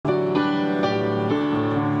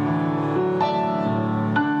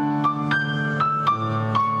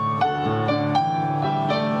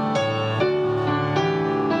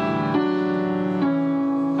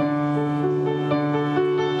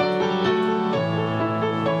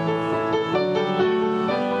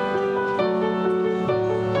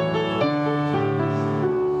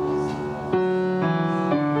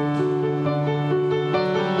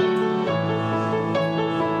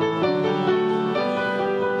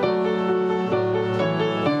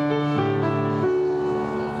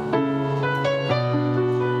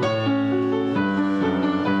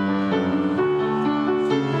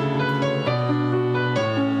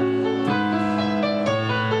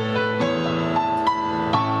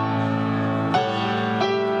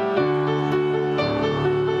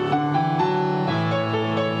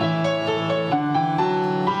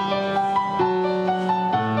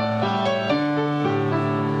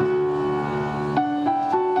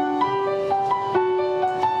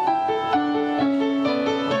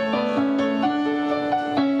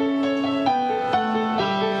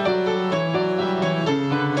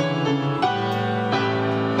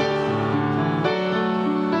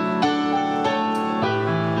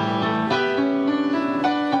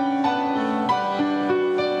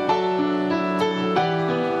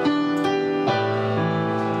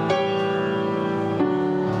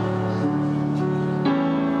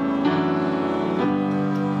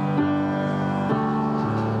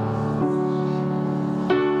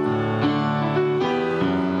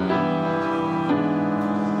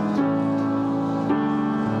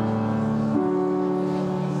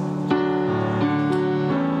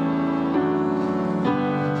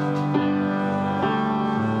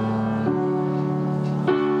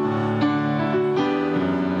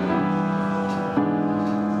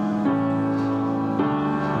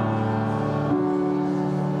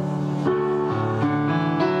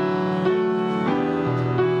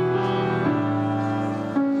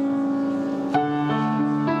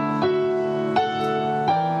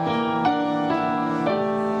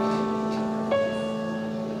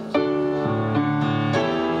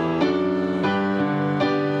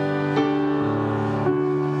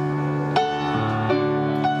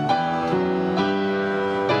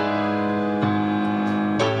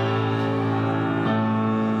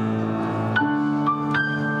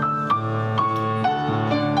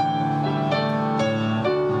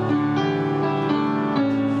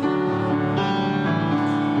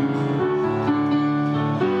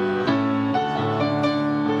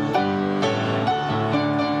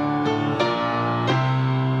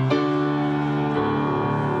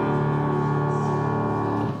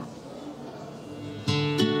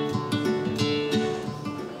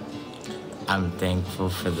thankful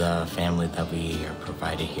for the family that we are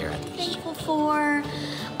provided here at this church. Thankful for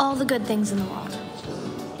all the good things in the world.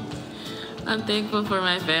 I'm thankful for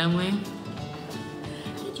my family.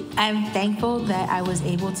 I'm thankful that I was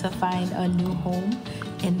able to find a new home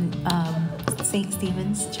in St.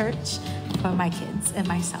 Stephen's Church for my kids and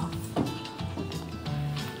myself.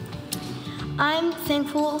 I'm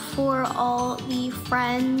thankful for all the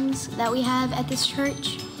friends that we have at this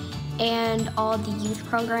church and all the youth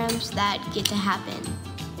programs that get to happen.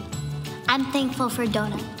 I'm thankful for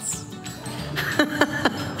donuts.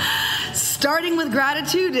 Starting with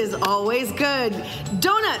gratitude is always good.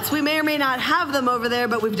 Donuts, we may or may not have them over there,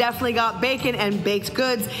 but we've definitely got bacon and baked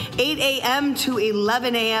goods, 8 a.m. to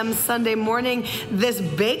 11 a.m. Sunday morning. This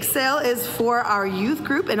bake sale is for our youth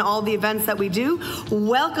group and all the events that we do.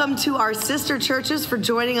 Welcome to our sister churches for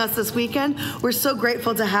joining us this weekend. We're so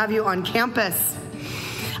grateful to have you on campus.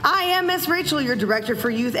 I am Miss Rachel, your Director for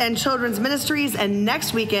Youth and Children's Ministries, and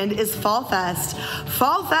next weekend is Fall Fest.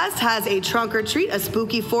 Fall Fest has a trunk or treat, a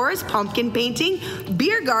spooky forest, pumpkin painting,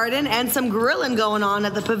 beer garden, and some grilling going on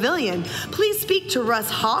at the pavilion. Please speak to Russ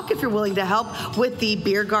Hawk if you're willing to help with the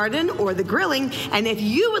beer garden or the grilling, and if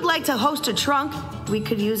you would like to host a trunk, we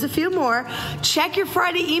could use a few more. Check your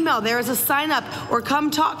Friday email. There is a sign up, or come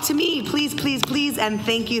talk to me. Please, please, please, and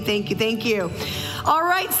thank you, thank you, thank you. All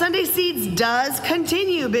right, Sunday Seeds does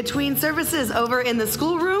continue between services over in the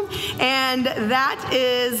schoolroom, and that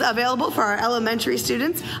is available for our elementary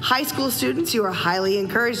students, high school students. You are highly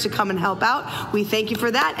encouraged to come and help out. We thank you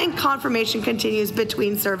for that, and confirmation continues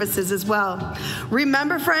between services as well.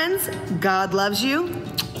 Remember, friends, God loves you,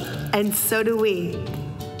 and so do we.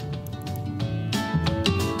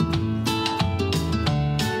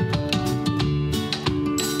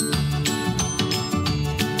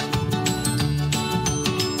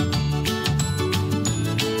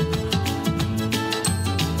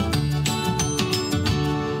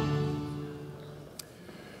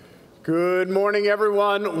 Good morning,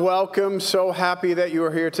 everyone. Welcome. So happy that you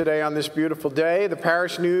are here today on this beautiful day. The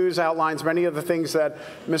parish news outlines many of the things that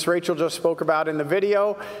Miss Rachel just spoke about in the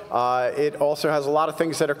video. It also has a lot of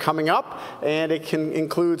things that are coming up, and it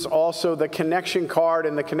includes also the connection card,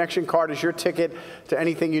 and the connection card is your ticket to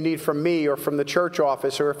anything you need from me or from the church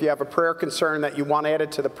office, or if you have a prayer concern that you want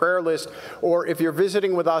added to the prayer list, or if you're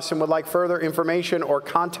visiting with us and would like further information or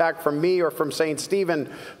contact from me or from St.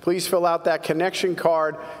 Stephen, please fill out that connection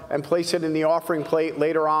card and place it in the offering plate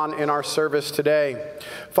later on in our service today.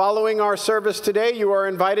 Following our service today, you are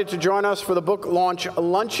invited to join us for the book launch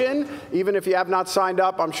luncheon. Even if you have not signed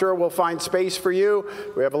up, I'm sure we'll find space for you.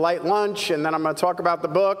 We have a light lunch, and then I'm going to talk about the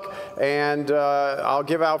book, and I'll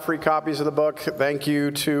give out free copies of the book. Thank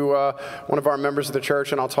you to one of our members of the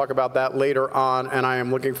church, and I'll talk about that later on, and I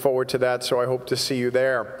am looking forward to that, so I hope to see you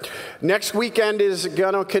there. Next weekend is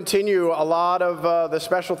going to continue a lot of the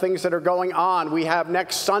special things that are going on. We have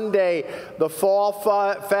next Sunday the Fall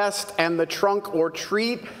Fest and the Trunk or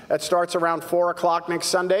Treat. That starts around 4 o'clock next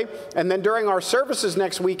Sunday. And then during our services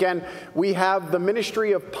next weekend, we have the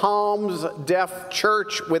Ministry of Palms Deaf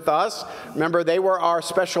Church with us. Remember, they were our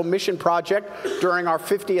special mission project during our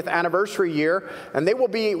 50th anniversary year. And they will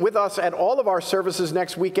be with us at all of our services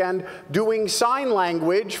next weekend doing sign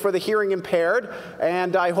language for the hearing impaired.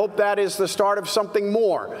 And I hope that is the start of something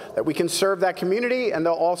more, that we can serve that community. And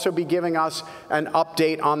they'll also be giving us an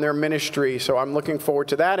update on their ministry. So I'm looking forward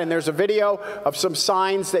to that. And there's a video of some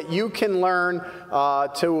signs that you can learn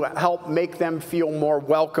to help make them feel more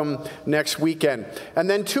welcome next weekend. And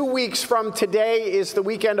then 2 weeks from today is the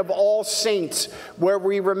weekend of All Saints, where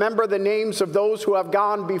we remember the names of those who have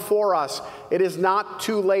gone before us. It is not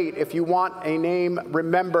too late. If you want a name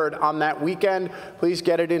remembered on that weekend, please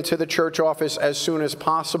get it into the church office as soon as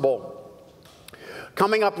possible.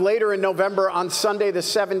 Coming up later in November on Sunday the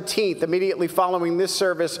 17th, immediately following this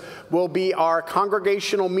service, will be our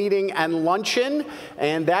congregational meeting and luncheon,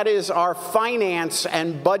 and that is our finance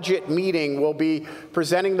and budget meeting. We'll be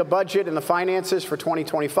presenting the budget and the finances for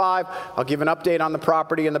 2025. I'll give an update on the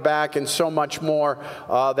property in the back and so much more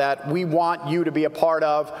that we want you to be a part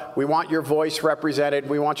of. We want your voice represented.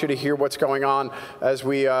 We want you to hear what's going on as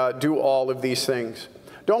we do all of these things.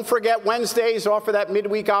 Don't forget, Wednesdays offer that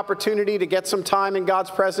midweek opportunity to get some time in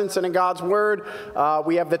God's presence and in God's Word.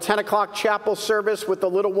 We have the 10 o'clock chapel service with the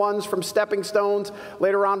little ones from Stepping Stones.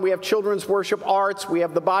 Later on, we have children's worship arts. We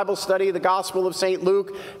have the Bible study, the Gospel of St.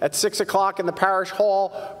 Luke at 6 o'clock in the parish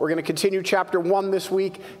hall. We're going to continue chapter 1 this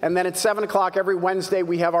week. And then at 7 o'clock every Wednesday,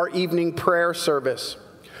 we have our evening prayer service.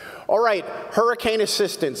 All right, hurricane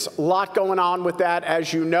assistance, a lot going on with that,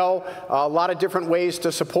 as you know, a lot of different ways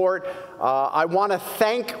to support. I want to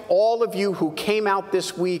thank all of you who came out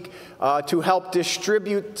this week to help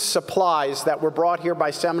distribute supplies that were brought here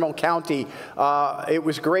by Seminole County. It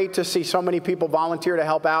was great to see so many people volunteer to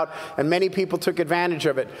help out, and many people took advantage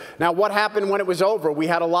of it. Now, what happened when it was over? We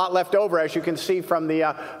had a lot left over, as you can see from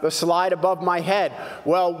the slide above my head.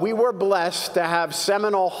 Well, we were blessed to have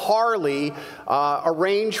Seminole Harley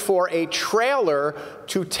arrange for a trailer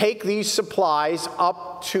to take these supplies up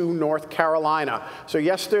to North Carolina. So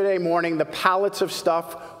yesterday morning, the pallets of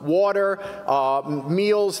stuff, water,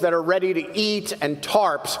 meals that are ready to eat, and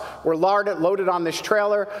tarps were loaded on this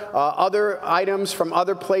trailer. Other items from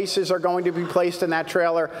other places are going to be placed in that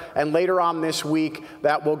trailer, and later on this week,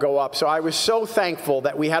 that will go up. So I was so thankful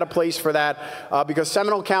that we had a place for that because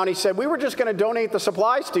Seminole County said, we were just going to donate the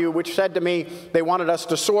supplies to you, which said to me they wanted us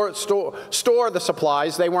to store the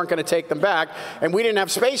supplies. They weren't going to take them back, and we didn't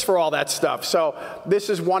have space for all that stuff. So this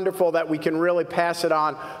is wonderful that we can really pass it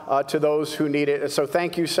on to those who need it. And so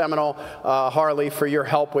thank you, Seminole Harley, for your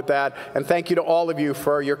help with that. And thank you to all of you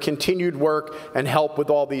for your continued work and help with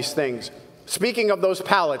all these things. Speaking of those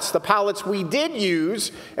pallets, the pallets we did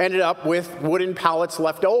use ended up with wooden pallets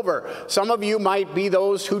left over. Some of you might be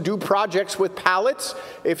those who do projects with pallets.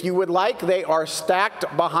 If you would like, they are stacked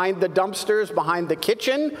behind the dumpsters, behind the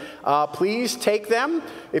kitchen. Please take them.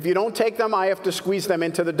 If you don't take them, I have to squeeze them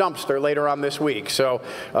into the dumpster later on this week. So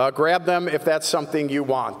grab them if that's something you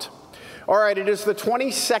want. All right, it is the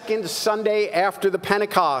 22nd Sunday after the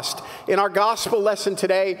Pentecost. In our gospel lesson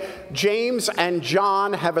today, James and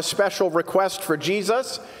John have a special request for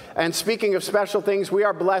Jesus. And speaking of special things, we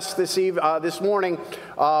are blessed this morning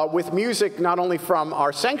with music not only from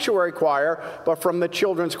our sanctuary choir, but from the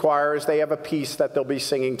children's choir as they have a piece that they'll be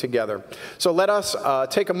singing together. So let us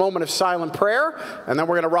take a moment of silent prayer, and then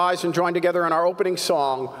we're going to rise and join together in our opening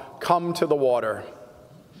song, Come to the Water.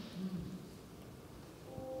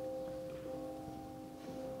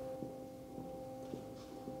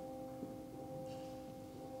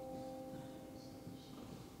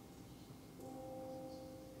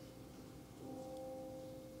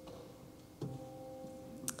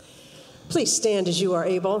 Please stand as you are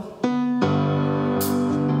able.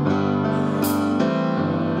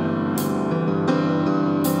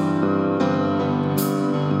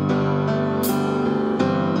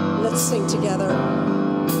 Let's sing together.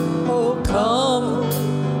 Oh, come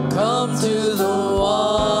to the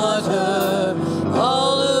water,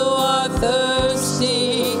 all who are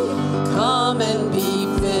thirsty, come and be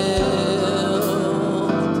filled.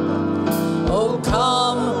 Oh,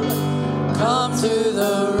 come to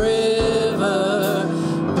the river.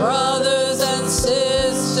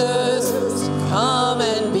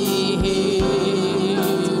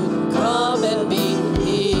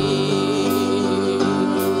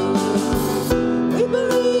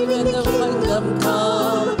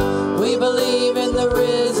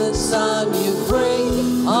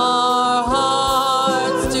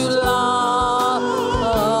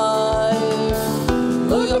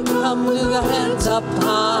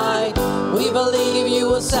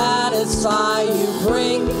 Satisfy, you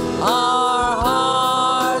bring our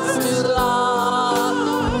hearts to life.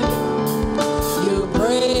 You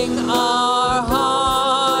bring our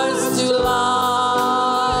hearts to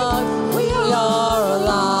life. We are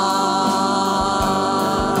alive.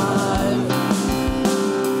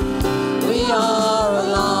 We are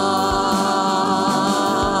alive.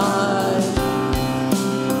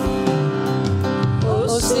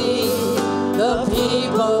 Oh, see the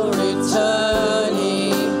people return.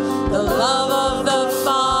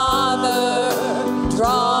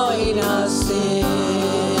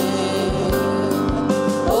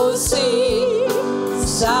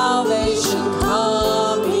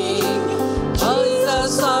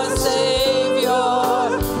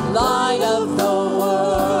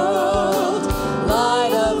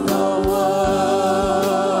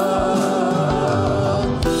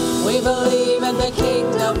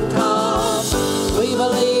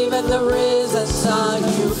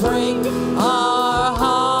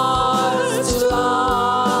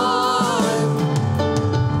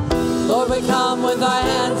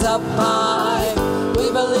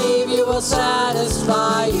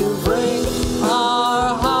 Satisfy, you bring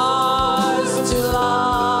our hearts to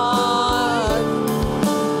life.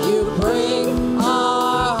 You bring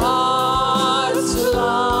our hearts to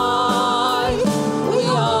life. We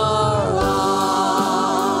are alive.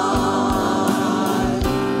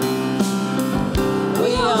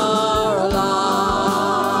 We are alive.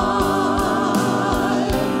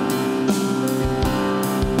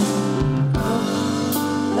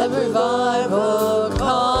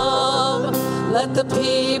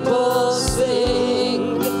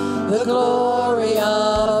 glory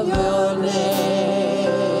of your name.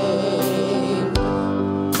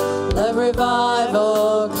 Let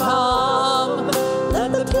revival come,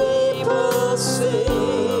 let the people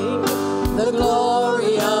sing the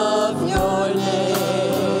glory of your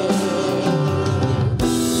name.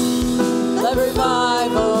 Let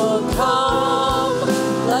revival come,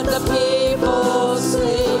 let the people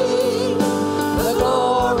sing the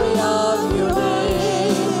glory of your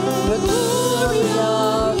name, the glory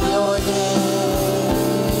of your name.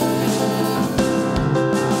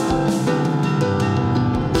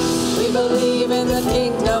 We believe in the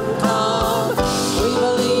kingdom come, we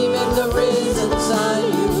believe in the risen Son.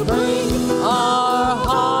 You bring our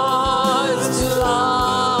hearts to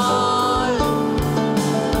life.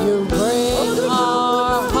 You bring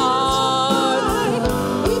our hearts.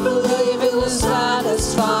 We believe it will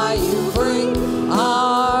satisfy. You bring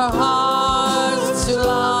our hearts to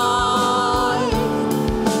life.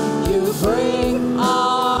 You bring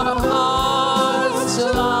our hearts to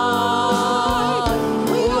life.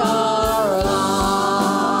 We are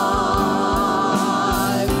alive.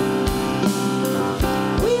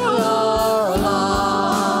 We are alive.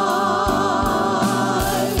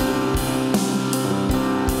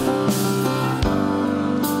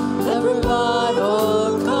 Let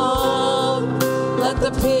revival come, let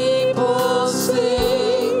the people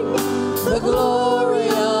sing the glory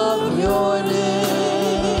of your name.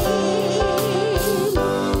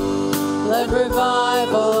 Let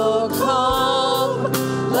revival come,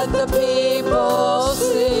 let the people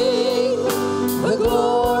sing the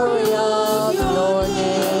glory of your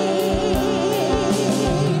name.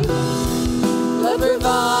 Let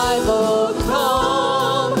revival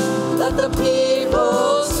come, let the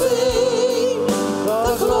people sing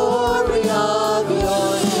the glory of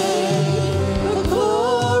your name, the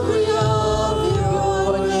glory of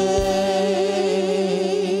your name.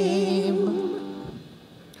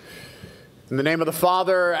 In the name of the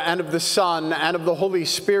Father, and of the Son, and of the Holy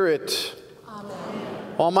Spirit. Amen.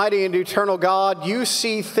 Almighty and eternal God, you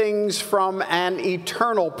see things from an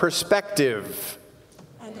eternal perspective.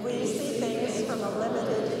 And we see things from a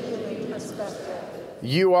limited human perspective.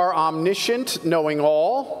 You are omniscient, knowing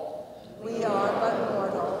all. We are but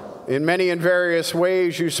mortal. In many and various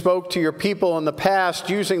ways, you spoke to your people in the past,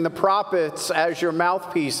 using the prophets as your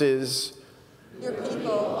mouthpieces. Your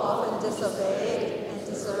people often disobeyed and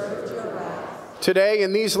deserved your wrath. Today,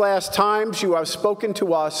 in these last times, you have spoken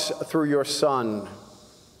to us through your Son.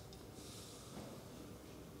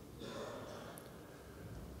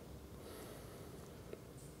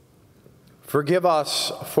 Forgive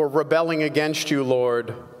us for rebelling against you,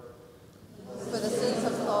 Lord. For the sins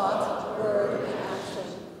of thought, word, and action,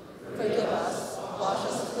 forgive us, wash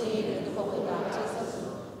us clean in holy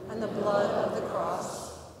baptism and the blood of the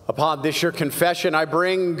cross. Upon this your confession, I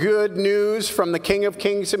bring good news from the King of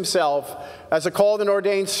Kings himself. As a called and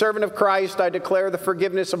ordained servant of Christ, I declare the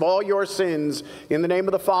forgiveness of all your sins in the name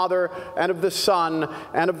of the Father, and of the Son,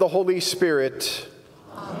 and of the Holy Spirit.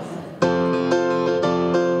 Amen.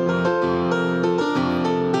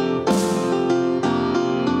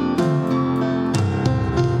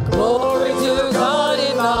 Glory to God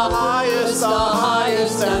in the highest,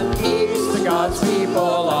 and peace to God's people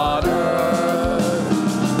on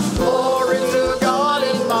earth. Glory to God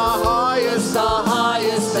in the highest,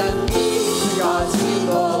 and peace to God's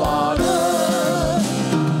people on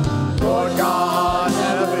earth. Lord God,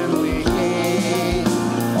 heavenly King,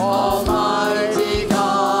 almighty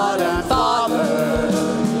God and Father,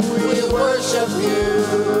 we worship you,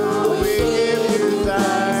 we give you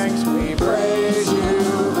thanks, we praise you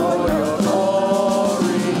for your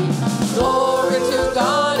glory. Glory to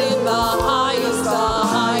God in the highest,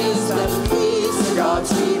 and peace to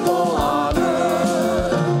God's people on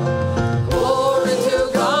earth. Glory to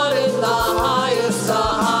God in the highest,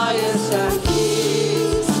 and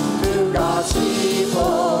peace to God's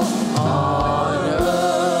people on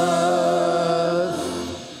earth.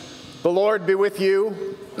 The Lord be with you.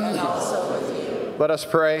 And also with you. Let us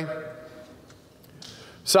pray.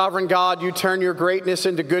 Sovereign God, you turn your greatness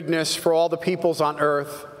into goodness for all the peoples on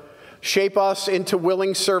earth. Shape us into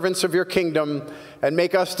willing servants of your kingdom, and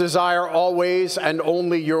make us desire always and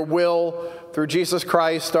only your will, through Jesus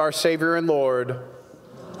Christ, our Savior and Lord.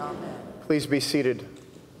 Amen. Please be seated.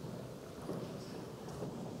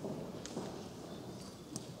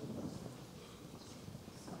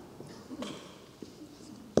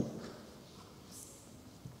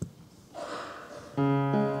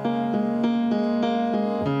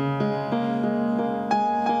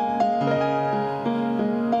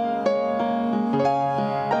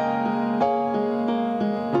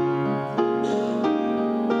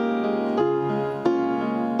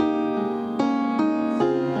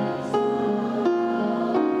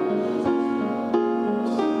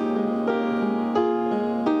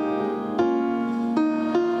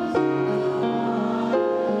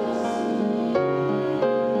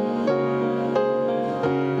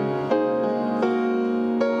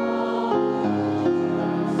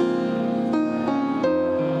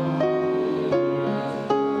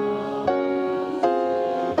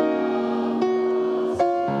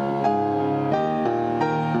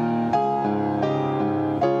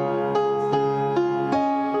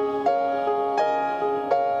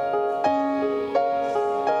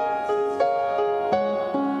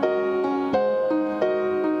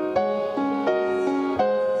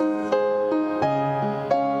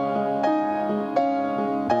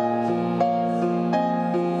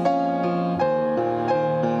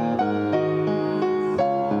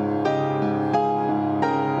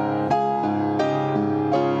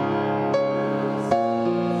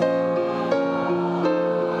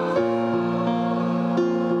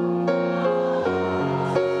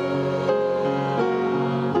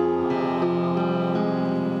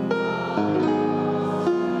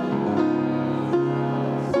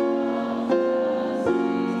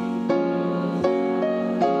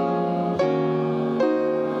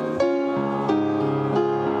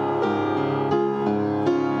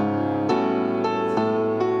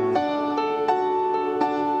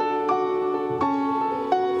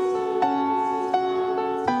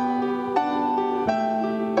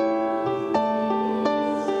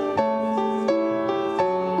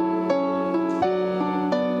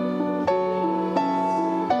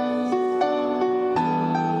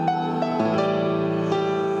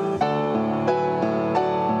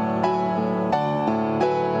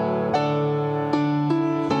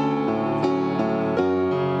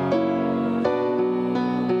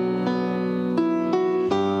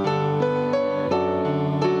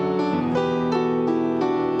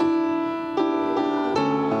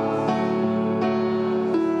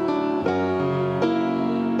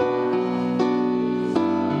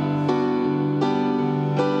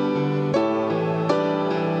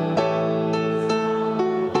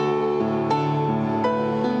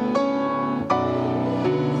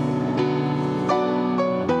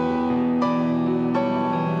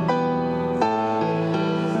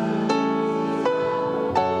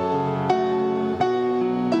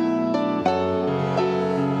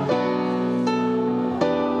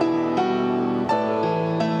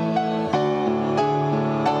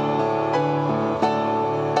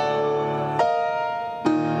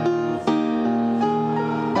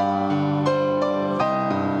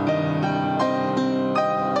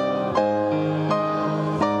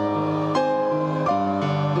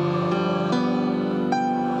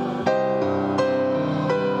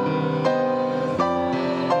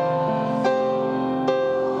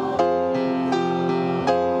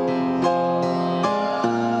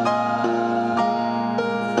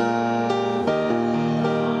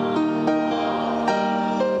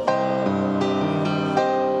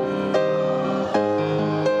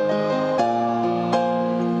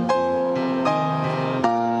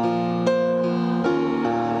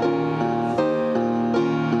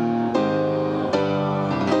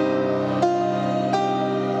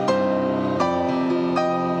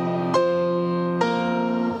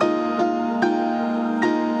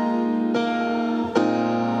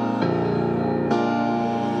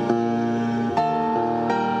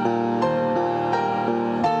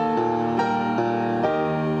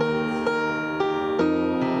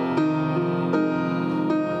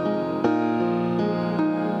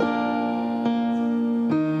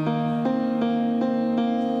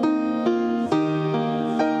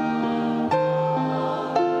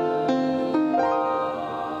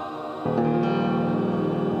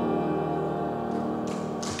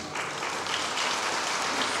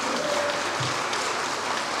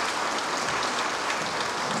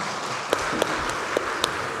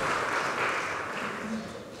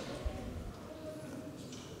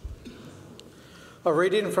 A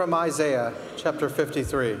reading from Isaiah chapter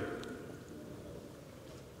 53.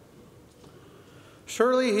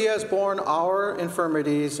 Surely he has borne our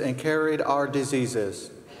infirmities and carried our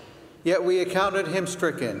diseases. Yet we accounted him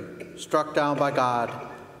stricken, struck down by God,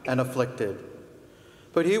 and afflicted.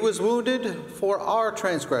 But he was wounded for our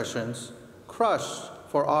transgressions, crushed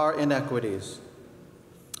for our iniquities.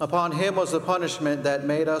 Upon him was the punishment that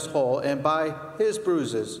made us whole, and by his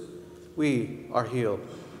bruises we are healed.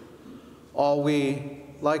 All we,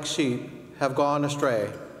 like sheep, have gone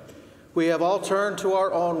astray. We have all turned to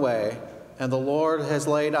our own way, and the Lord has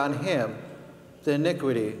laid on him the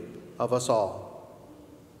iniquity of us all.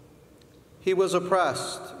 He was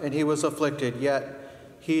oppressed and he was afflicted,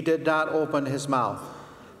 yet he did not open his mouth.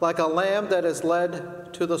 Like a lamb that is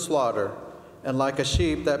led to the slaughter, and like a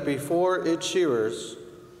sheep that before its shearers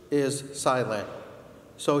is silent,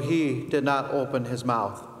 so he did not open his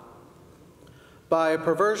mouth. By a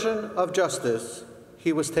perversion of justice,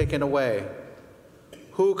 he was taken away.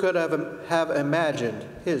 Who could have imagined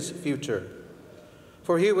his future?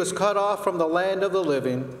 For he was cut off from the land of the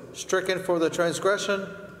living, stricken for the transgression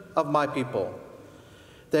of my people.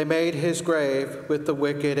 They made his grave with the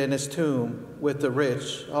wicked and his tomb with the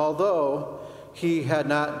rich, although he had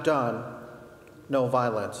not done no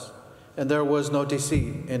violence, and there was no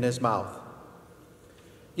deceit in his mouth.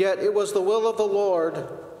 Yet it was the will of the Lord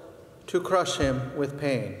to crush him with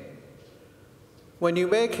pain. When you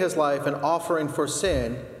make his life an offering for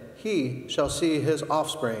sin, he shall see his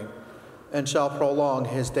offspring and shall prolong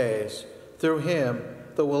his days. Through him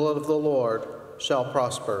the will of the Lord shall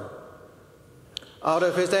prosper. Out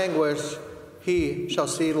of his anguish he shall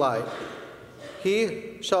see light.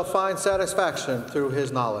 He shall find satisfaction through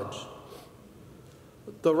his knowledge.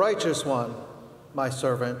 The righteous one, my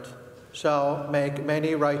servant, shall make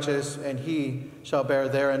many righteous, and he shall bear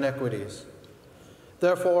their iniquities.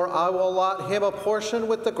 Therefore I will allot him a portion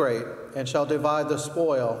with the great, and shall divide the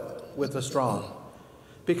spoil with the strong,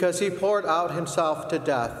 because he poured out himself to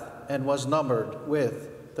death and was numbered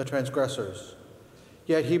with the transgressors.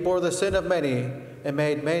 Yet he bore the sin of many and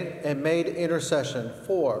made intercession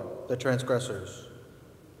for the transgressors.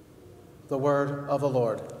 The word of the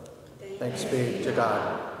Lord. Thanks be to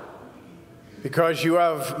God. Because you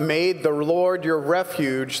have made the Lord your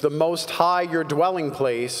refuge, the Most High your dwelling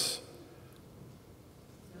place,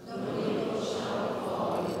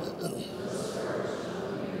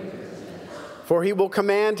 for he will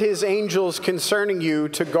command his angels concerning you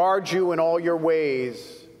to guard you in all your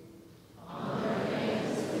ways.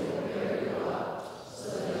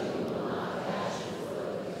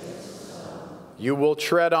 You will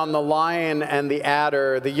tread on the lion and the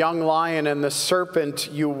adder, the young lion and the serpent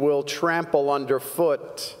you will trample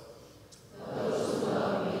underfoot.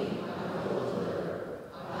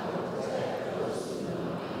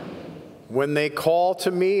 When they call to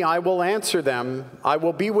me, I will answer them. I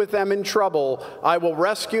will be with them in trouble. I will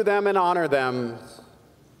rescue them and honor them.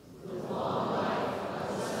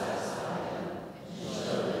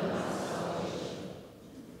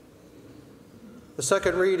 The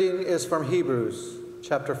second reading is from Hebrews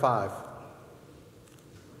chapter 5.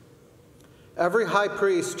 Every high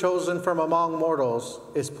priest chosen from among mortals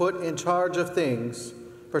is put in charge of things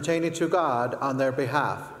pertaining to God on their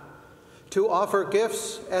behalf, to offer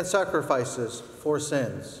gifts and sacrifices for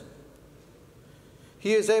sins.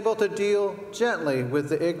 He is able to deal gently with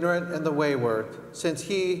the ignorant and the wayward, since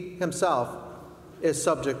he himself is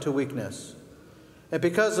subject to weakness. And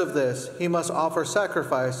because of this, he must offer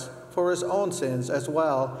sacrifice for his own sins as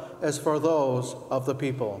well as for those of the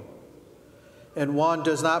people. And one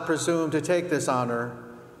does not presume to take this honor,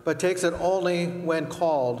 but takes it only when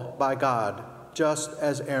called by God, just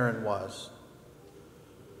as Aaron was.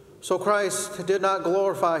 So Christ did not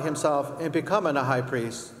glorify himself in becoming a high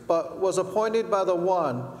priest, but was appointed by the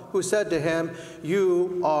one who said to him,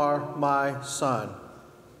 "You are my son.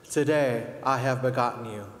 Today I have begotten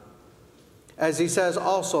you." As he says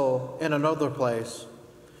also in another place,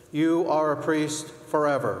 "You are a priest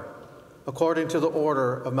forever, according to the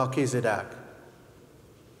order of Melchizedek."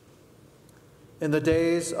 In the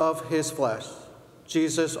days of his flesh,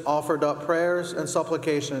 Jesus offered up prayers and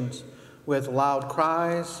supplications with loud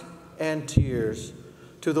cries and tears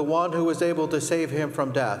to the one who was able to save him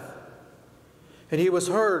from death. And he was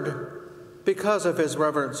heard because of his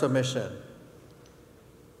reverent submission.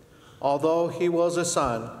 Although he was a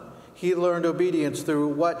son, he learned obedience through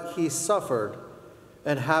what he suffered,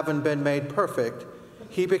 and having been made perfect,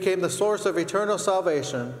 he became the source of eternal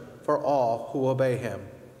salvation for all who obey him,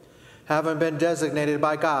 having been designated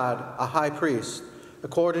by God a high priest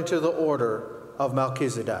according to the order of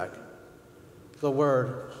Melchizedek. The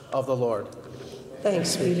word of the Lord.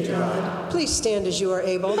 Thanks be to God. Please stand as you are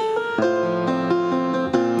able.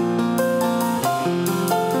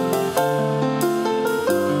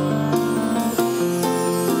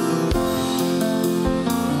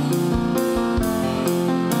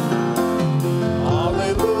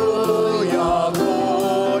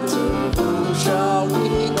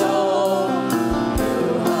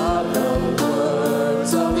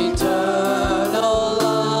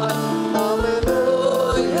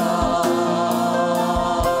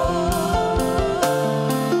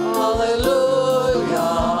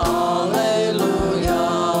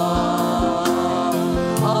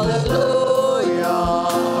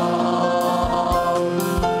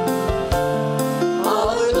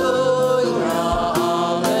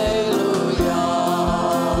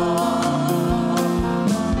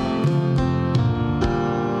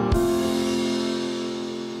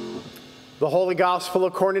 Holy Gospel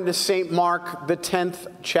according to St. Mark, the 10th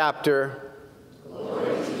chapter. Glory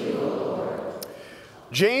to you, O Lord.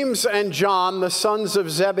 James and John, the sons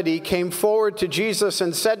of Zebedee, came forward to Jesus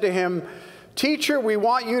and said to him, "Teacher, we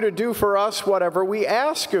want you to do for us whatever we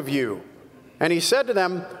ask of you." And he said to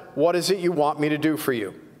them, "What is it you want me to do for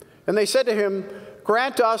you?" And they said to him,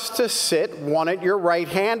 "Grant us to sit, one at your right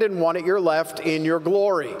hand and one at your left, in your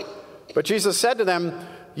glory." But Jesus said to them,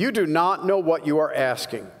 "You do not know what you are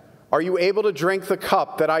asking. Are you able to drink the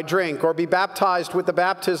cup that I drink, or be baptized with the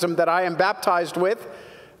baptism that I am baptized with?"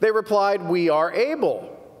 They replied, "We are able."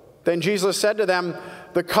 Then Jesus said to them,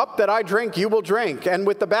 "The cup that I drink you will drink, and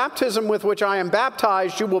with the baptism with which I am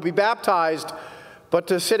baptized you will be baptized. But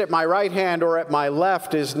to sit at my right hand or at my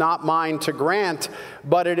left is not mine to grant,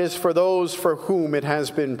 but it is for those for whom it has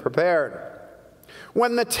been prepared."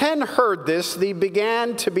 When the 10 heard this, they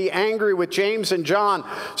began to be angry with James and John.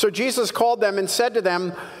 So Jesus called them and said to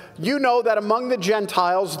them, "You know that among the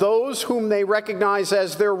Gentiles, those whom they recognize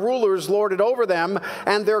as their rulers lord it over them,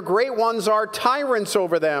 and their great ones are tyrants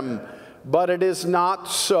over them. But it is not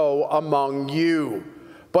so among you.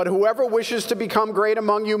 But whoever wishes to become great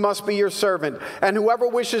among you must be your servant, and whoever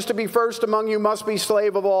wishes to be first among you must be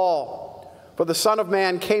slave of all. For the Son of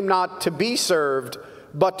Man came not to be served,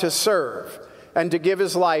 but to serve, and to give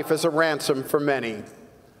his life as a ransom for many."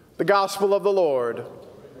 The Gospel of the Lord.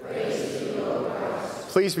 Praise to you, O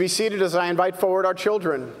Christ. Please be seated as I invite forward our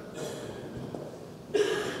children.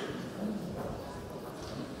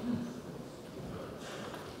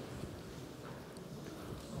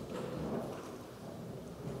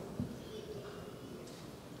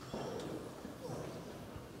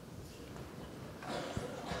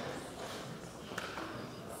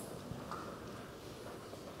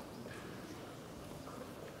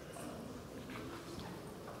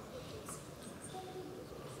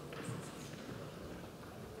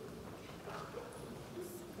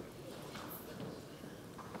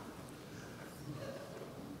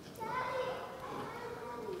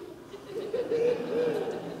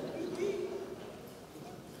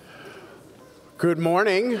 Good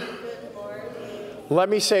morning. Good morning. Let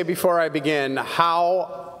me say before I begin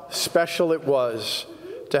how special it was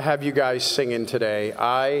to have you guys singing today.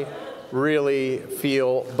 I really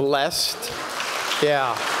feel blessed.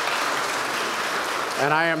 Yeah.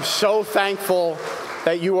 And I am so thankful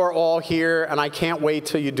that you are all here, and I can't wait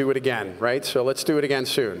till you do it again, right? So let's do it again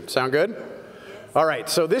soon. Sound good? All right,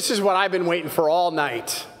 so this is what I've been waiting for all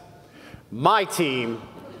night. My team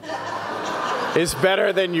is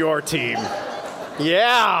better than your team.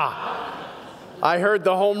 Yeah. I heard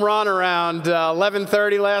the home run around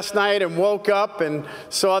 11:30 last night and woke up and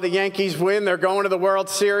saw the Yankees win. They're going to the World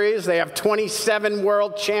Series. They have 27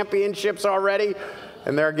 World Championships already,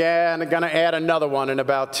 and they're going to add another one in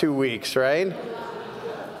about 2 weeks, right?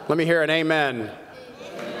 Let me hear an amen.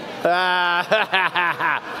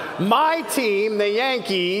 My team, the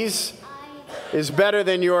Yankees, is better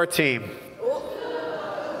than your team.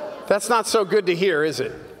 That's not so good to hear, is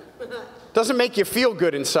it? Doesn't make you feel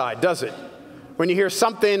good inside, does it? When you hear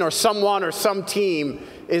something or someone or some team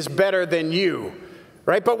is better than you,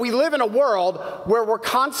 right? But we live in a world where we're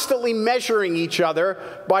constantly measuring each other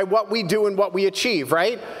by what we do and what we achieve,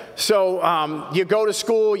 right? So you go to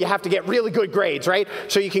school, you have to get really good grades, right?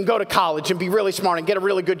 So you can go to college and be really smart and get a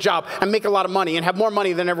really good job and make a lot of money and have more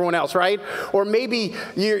money than everyone else, right? Or maybe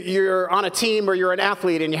you're on a team or you're an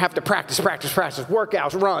athlete and you have to practice,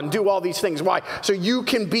 workouts, run, do all these things. Why? So you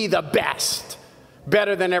can be the best,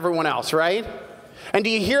 better than everyone else, right? And do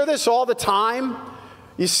you hear this all the time?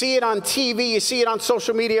 You see it on TV, you see it on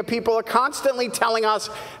social media. People are constantly telling us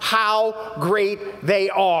how great they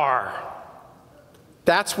are.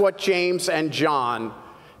 That's what James and John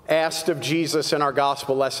asked of Jesus in our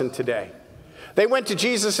gospel lesson today. They went to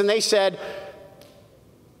Jesus and they said,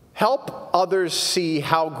 "Help others see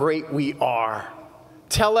how great we are.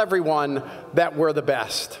 Tell everyone that we're the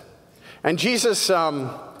best." And Jesus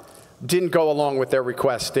didn't go along with their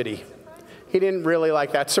request, did he? He didn't really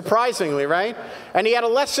like that, surprisingly, right? And he had a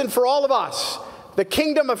lesson for all of us. The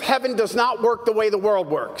kingdom of heaven does not work the way the world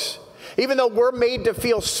works. Even though we're made to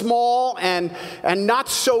feel small and not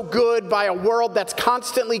so good by a world that's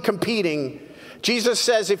constantly competing, Jesus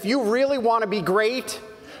says if you really want to be great,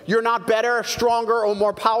 you're not better, stronger, or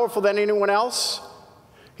more powerful than anyone else.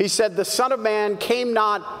 He said the Son of Man came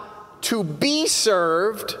not to be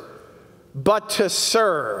served, but to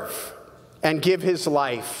serve and give his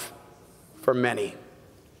life for many.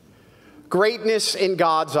 Greatness in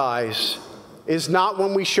God's eyes is not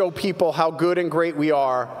when we show people how good and great we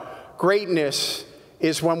are. Greatness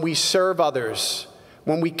is when we serve others,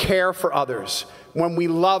 when we care for others, when we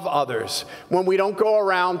love others, when we don't go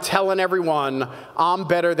around telling everyone, "I'm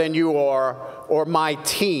better than you are," or "my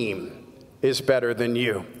team is better than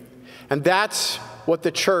you." And that's what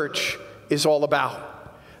the church is all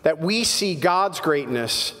about, that we see God's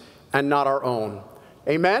greatness and not our own.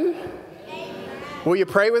 Amen? Amen. Will you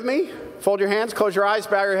pray with me? Fold your hands, close your eyes,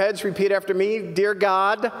 bow your heads, repeat after me. Dear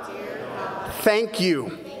God, thank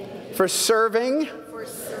you for serving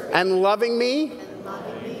and loving me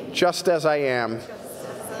just as I am.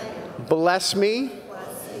 Bless me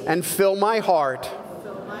and fill my heart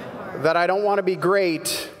that I don't want to be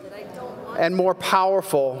great and more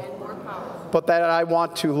powerful, but that I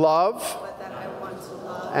want to love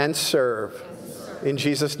and serve. In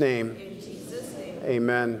Jesus' name,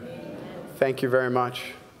 amen. Thank you very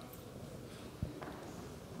much.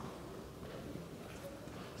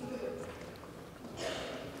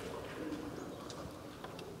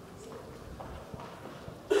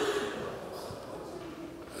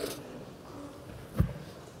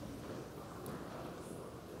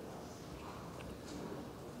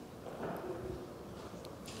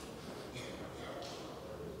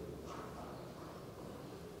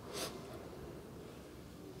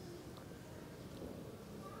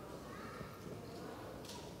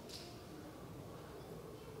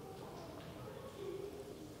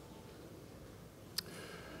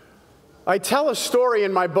 I tell a story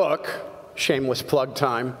in my book, shameless plug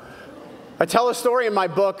time. I tell a story in my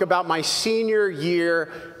book about my senior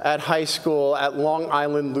year at high school at Long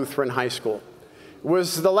Island Lutheran High School. It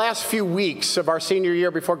was the last few weeks of our senior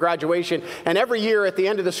year before graduation, and every year at the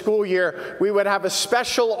end of the school year, we would have a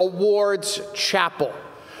special awards chapel.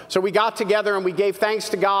 So we got together and we gave thanks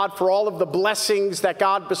to God for all of the blessings that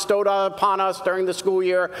God bestowed upon us during the school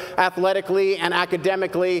year, athletically and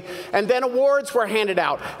academically. And then awards were handed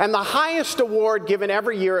out. And the highest award given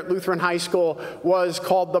every year at Lutheran High School was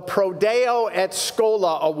called the Pro Deo et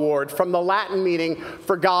Schola Award, from the Latin meaning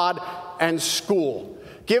for God and school,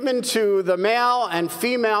 given to the male and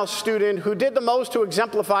female student who did the most to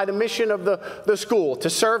exemplify the mission of the school, to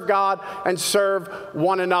serve God and serve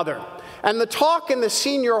one another. And the talk in the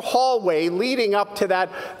senior hallway leading up to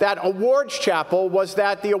that awards chapel was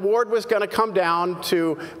that the award was going to come down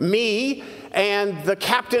to me and the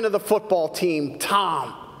captain of the football team,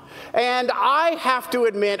 Tom. And I have to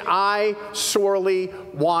admit, I sorely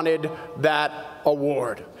wanted that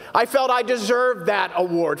award. I felt I deserved that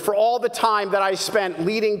award for all the time that I spent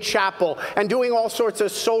leading chapel and doing all sorts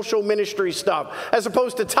of social ministry stuff, as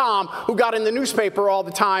opposed to Tom, who got in the newspaper all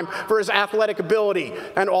the time for his athletic ability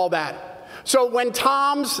and all that. So when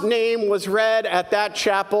Tom's name was read at that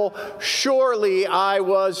chapel, surely I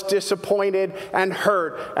was disappointed and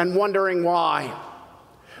hurt and wondering why.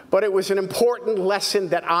 But it was an important lesson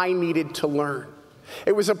that I needed to learn.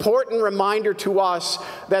 It was an important reminder to us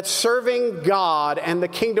that serving God and the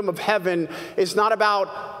kingdom of heaven is not about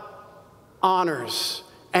honors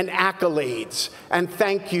and accolades and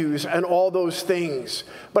thank yous and all those things,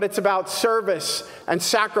 but it's about service and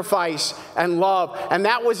sacrifice and love. And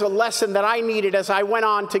that was a lesson that I needed as I went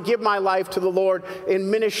on to give my life to the Lord in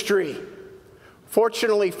ministry.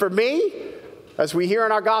 Fortunately for me, as we hear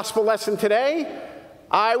in our gospel lesson today,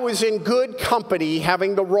 I was in good company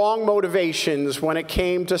having the wrong motivations when it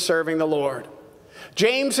came to serving the Lord.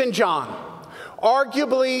 James and John,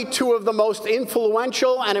 arguably two of the most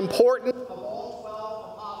influential and important of all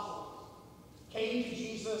 12 apostles, came to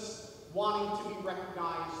Jesus wanting to be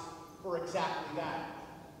recognized for exactly that.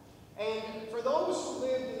 And for those who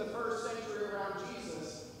lived in the first century around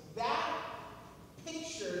Jesus, that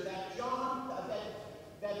picture that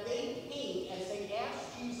that they paint as they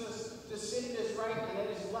asked Jesus to sit at his right and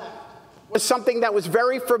at his left was something that was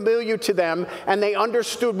very familiar to them, and they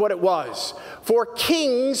understood what it was. For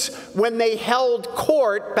kings, when they held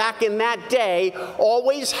court back in that day,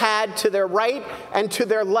 always had to their right and to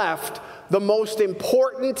their left the most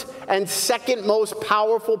important and second most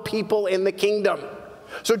powerful people in the kingdom.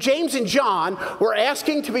 So James and John were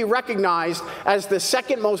asking to be recognized as the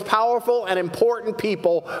second most powerful and important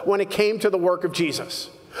people when it came to the work of Jesus.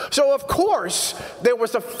 So of course, there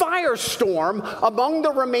was a firestorm among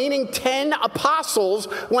the remaining 10 apostles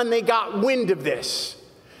when they got wind of this.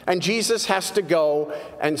 And Jesus has to go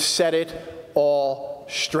and set it all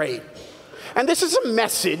straight. And this is a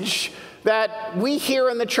message that we hear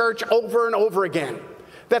in the church over and over again.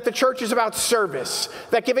 That the church is about service,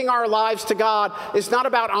 that giving our lives to God is not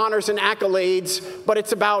about honors and accolades, but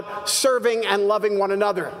it's about serving and loving one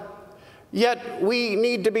another. Yet we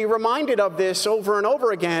need to be reminded of this over and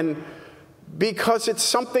over again because it's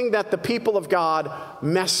something that the people of God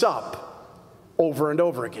mess up over and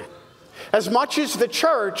over again. As much as the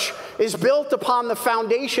church is built upon the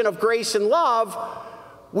foundation of grace and love,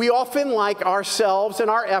 we often like ourselves and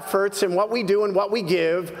our efforts and what we do and what we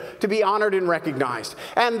give to be honored and recognized.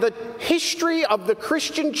 And the history of the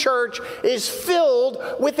Christian church is filled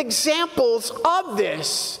with examples of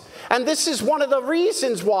this. And this is one of the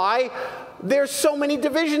reasons why there's so many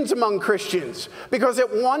divisions among Christians, because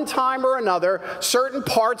at one time or another, certain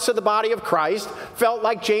parts of the body of Christ felt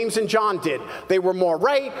like James and John did. They were more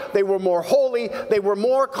right, they were more holy, they were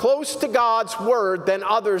more close to God's word than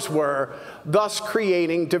others were, thus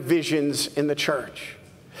creating divisions in the church.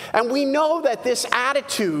 And we know that this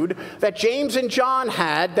attitude that James and John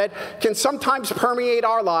had that can sometimes permeate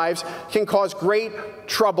our lives can cause great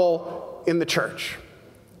trouble in the church.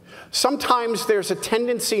 Sometimes there's a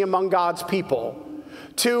tendency among God's people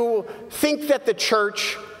to think that the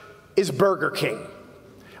church is Burger King.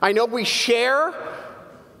 I know we share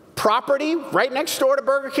property right next door to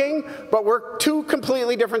Burger King, but we're two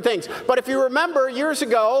completely different things. But if you remember years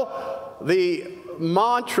ago, the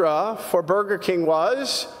mantra for Burger King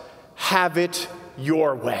was, have it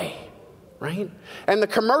your way. Right? And the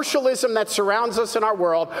commercialism that surrounds us in our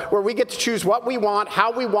world, where we get to choose what we want,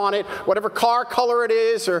 how we want it, whatever car color it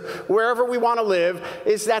is, or wherever we want to live,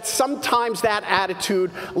 is that sometimes that attitude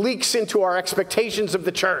leaks into our expectations of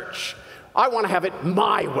the church. I want to have it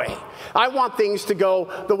my way. I want things to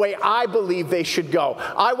go the way I believe they should go.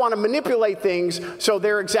 I want to manipulate things so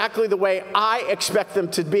they're exactly the way I expect them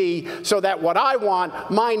to be, so that what I want,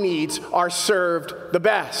 my needs, are served the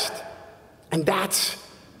best. And that's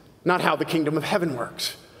not how the kingdom of heaven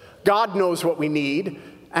works. God knows what we need,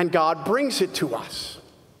 and God brings it to us.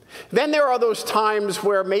 Then there are those times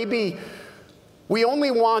where maybe we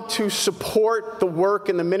only want to support the work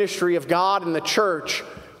and the ministry of God in the church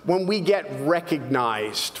when we get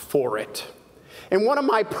recognized for it. In one of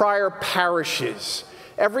my prior parishes,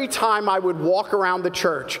 every time I would walk around the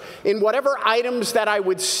church, in whatever items that I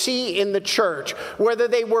would see in the church, whether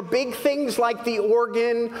they were big things like the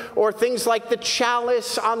organ or things like the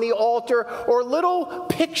chalice on the altar or little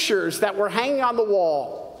pictures that were hanging on the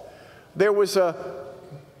wall, there was a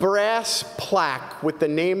brass plaque with the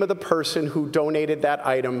name of the person who donated that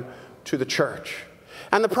item to the church.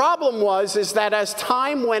 And the problem is that as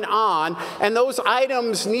time went on and those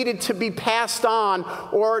items needed to be passed on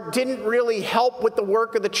or didn't really help with the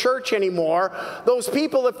work of the church anymore, those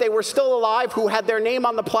people, if they were still alive who had their name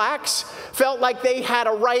on the plaques, felt like they had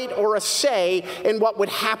a right or a say in what would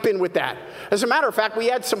happen with that. As a matter of fact, we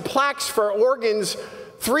had some plaques for organs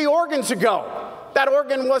 3 organs ago. That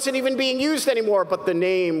organ wasn't even being used anymore, but the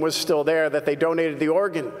name was still there that they donated the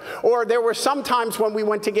organ. Or there were some times when we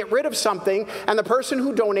went to get rid of something and the person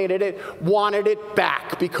who donated it wanted it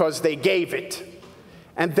back because they gave it.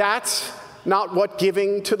 And that's not what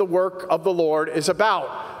giving to the work of the Lord is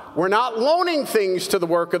about. We're not loaning things to the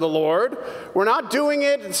work of the Lord. We're not doing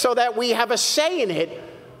it so that we have a say in it.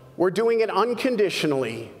 We're doing it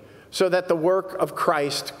unconditionally so that the work of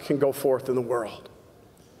Christ can go forth in the world.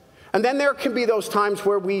 And then there can be those times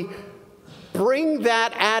where we bring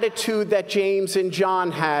that attitude that James and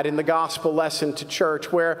John had in the gospel lesson to church,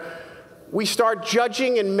 where we start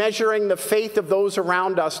judging and measuring the faith of those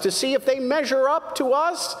around us to see if they measure up to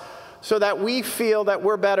us so that we feel that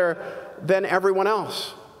we're better than everyone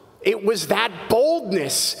else. It was that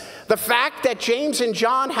boldness, the fact that James and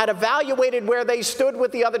John had evaluated where they stood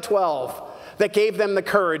with the other 12, that gave them the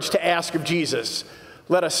courage to ask of Jesus,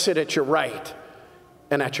 let us sit at your right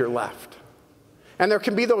and at your left. And there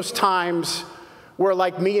can be those times where,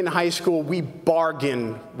 like me in high school, we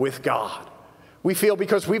bargain with God. We feel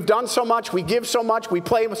because we've done so much, we give so much, we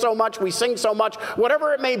play so much, we sing so much,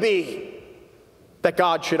 whatever it may be, that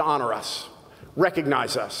God should honor us,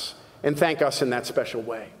 recognize us, and thank us in that special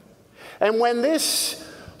way. And when this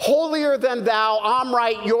holier than thou, I'm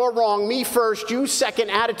right, you're wrong, me first, you second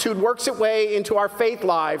attitude works its way into our faith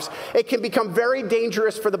lives, it can become very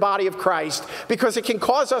dangerous for the body of Christ, because it can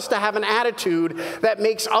cause us to have an attitude that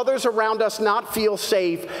makes others around us not feel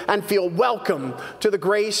safe and feel welcome to the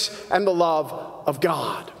grace and the love of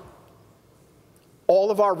God. All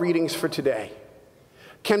of our readings for today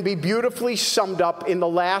can be beautifully summed up in the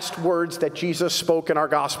last words that Jesus spoke in our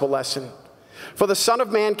gospel lesson. For the Son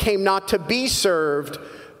of Man came not to be served,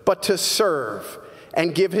 but to serve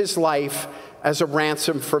and give his life as a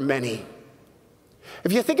ransom for many.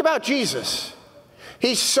 If you think about Jesus,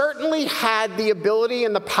 he certainly had the ability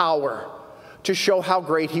and the power to show how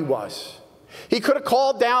great he was. He could have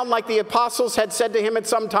called down, like the apostles had said to him at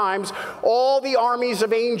some times, all the armies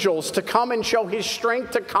of angels to come and show his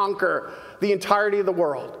strength to conquer the entirety of the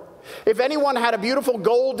world. If anyone had a beautiful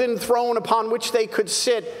golden throne upon which they could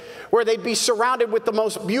sit, where they'd be surrounded with the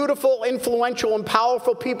most beautiful, influential, and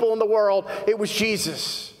powerful people in the world, it was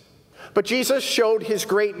Jesus. But Jesus showed his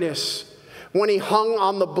greatness when he hung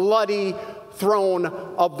on the bloody throne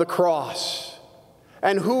of the cross.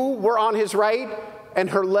 And who were on his right and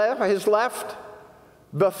his left?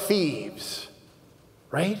 The thieves,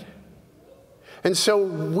 right? And so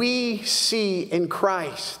we see in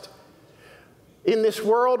Christ, in this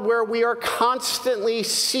world where we are constantly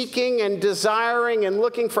seeking and desiring and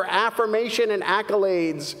looking for affirmation and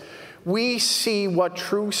accolades, we see what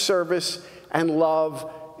true service and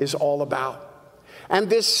love is all about. And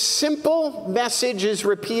this simple message is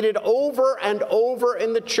repeated over and over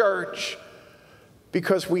in the church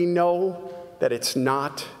because we know that it's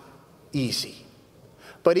not easy.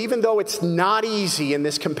 But even though it's not easy in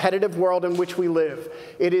this competitive world in which we live,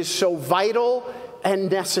 it is so vital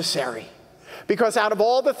and necessary. Because out of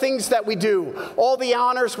all the things that we do, all the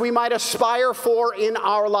honors we might aspire for in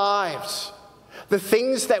our lives, the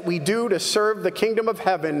things that we do to serve the kingdom of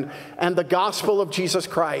heaven and the gospel of Jesus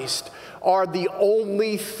Christ are the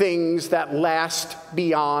only things that last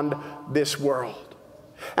beyond this world.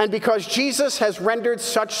 And because Jesus has rendered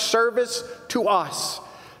such service to us,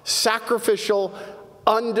 sacrificial,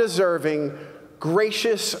 undeserving,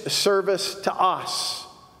 gracious service to us,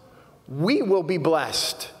 we will be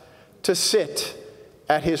blessed to sit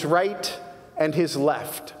at his right and his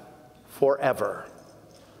left forever.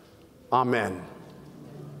 Amen.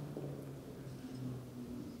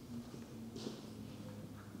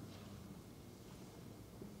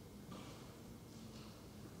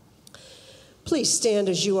 Please stand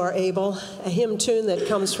as you are able. A hymn tune that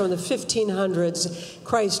comes from the 1500s,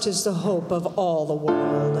 Christ is the hope of all the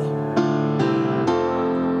world.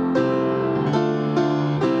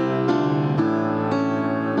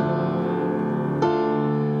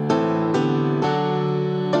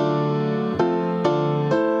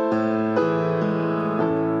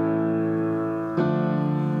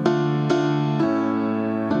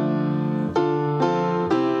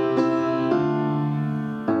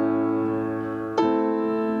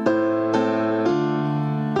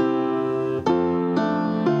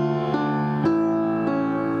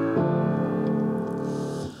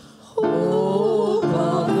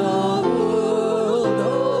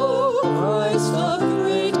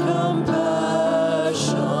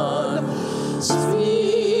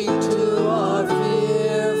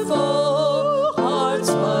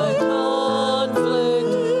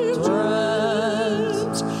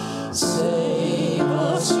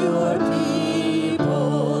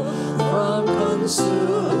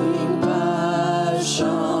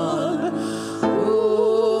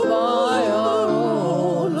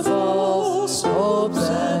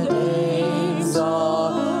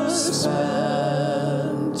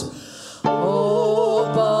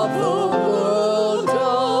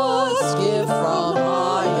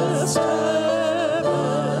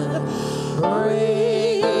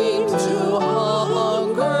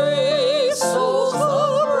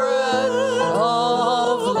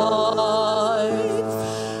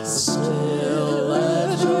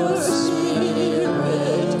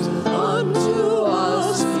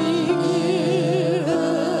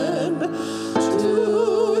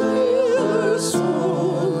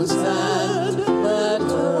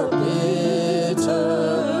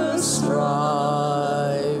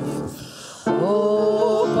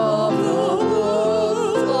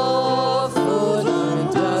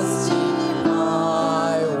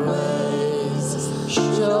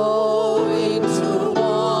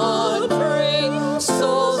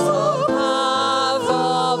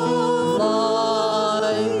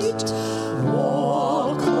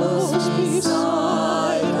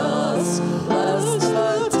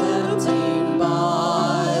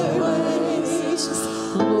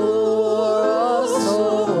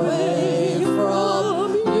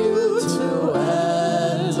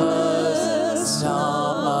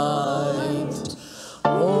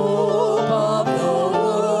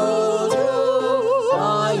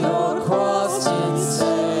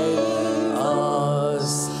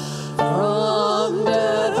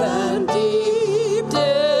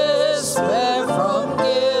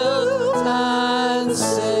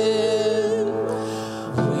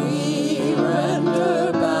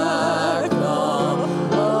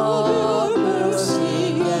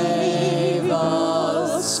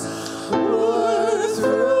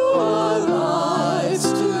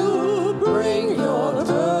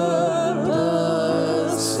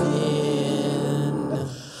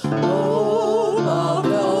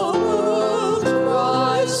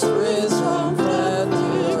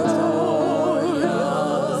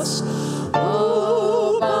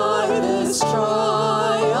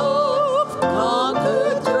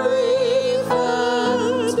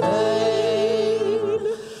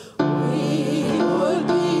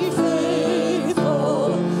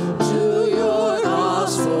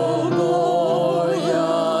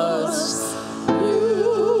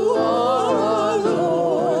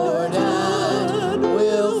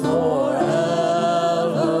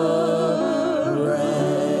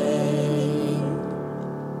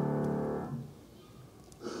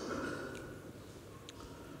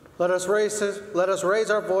 Let us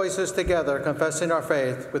raise our voices together, confessing our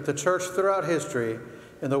faith with the Church throughout history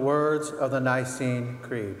in the words of the Nicene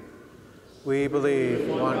Creed. We believe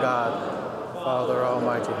in one God, Father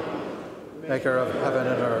Almighty, maker of heaven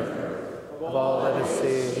and earth, of all that is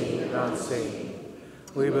seen and unseen.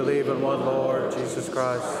 We believe in one Lord, Jesus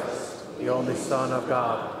Christ, the only Son of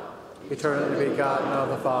God, eternally begotten of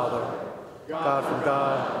the Father, God from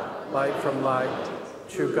God, light from light,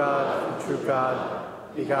 true God from true God,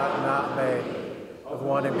 begotten, not made, of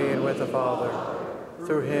one and being with the Father.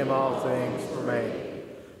 Through him all things were made.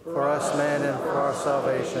 For us men and for our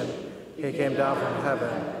salvation, he came down from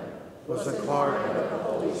heaven, was incarnate of the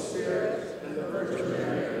Holy Spirit and the Virgin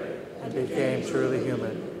Mary, and became truly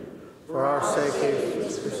human. For our sake he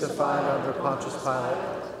was crucified under Pontius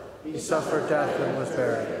Pilate. He suffered death and was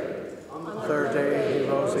buried. On the third day he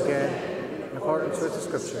rose again, in accordance with the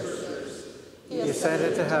Scriptures. He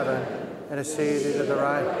ascended to heaven, and is seated at the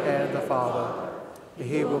right hand of the Father.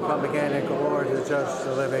 He will come again in glory to judge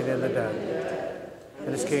the living and the dead, and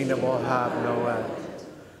his kingdom will have no end.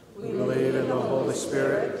 We believe in the Holy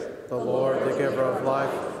Spirit, the Lord, the giver of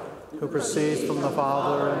life, who proceeds from the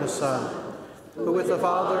Father and the Son, who with the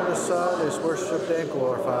Father and the Son is worshipped and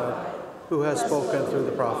glorified, who has spoken through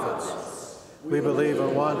the prophets. We believe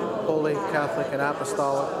in one holy, Catholic, and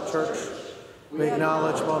Apostolic Church. We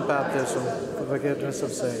acknowledge one baptism for forgiveness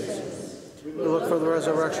of sins. We look for the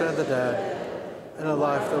resurrection of the dead and the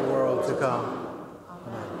life of the world to come.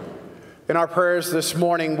 Amen. In our prayers this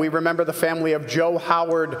morning, we remember the family of Joe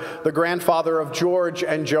Howard, the grandfather of George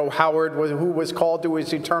and Joe Howard, who was called to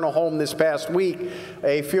his eternal home this past week.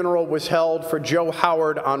 A funeral was held for Joe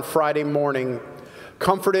Howard on Friday morning.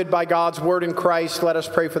 Comforted by God's word in Christ, let us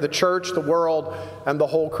pray for the church, the world, and the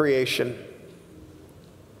whole creation.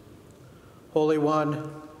 Holy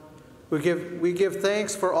One, we give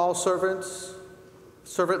thanks for all servant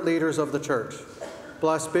leaders of the church.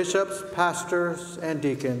 Bless bishops, pastors, and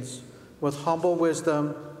deacons with humble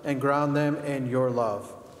wisdom and ground them in your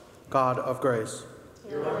love. God of grace.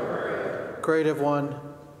 Creative One,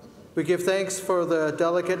 we give thanks for the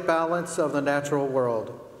delicate balance of the natural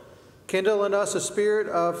world. Kindle in us a spirit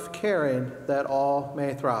of caring that all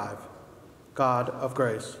may thrive. God of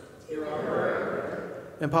grace.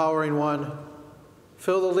 Empowering One,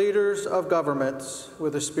 fill the leaders of governments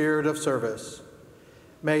with a spirit of service.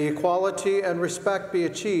 May equality and respect be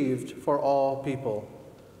achieved for all people.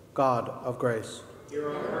 God of grace.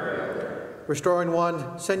 Restoring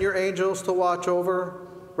One, send your angels to watch over,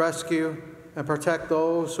 rescue, and protect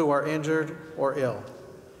those who are injured or ill.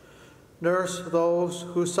 Nurse those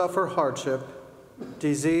who suffer hardship,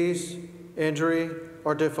 disease, injury,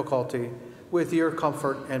 or difficulty with your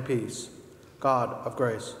comfort and peace. God of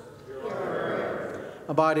grace.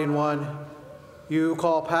 Abiding One, you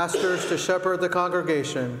call pastors to shepherd the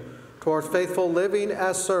congregation toward faithful living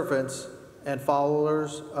as servants and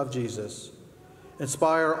followers of Jesus.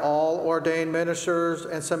 Inspire all ordained ministers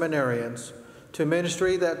and seminarians to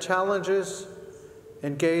ministry that challenges,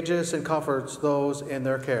 engages, and comforts those in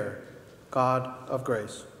their care. God of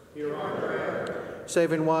grace.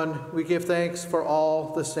 Saving One, we give thanks for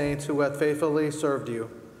all the saints who have faithfully served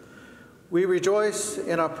you. We rejoice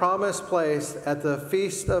in a promised place at the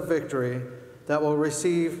feast of victory that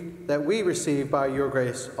we receive by your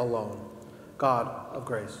grace alone. God of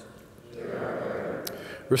grace.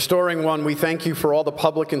 Restoring One, we thank you for all the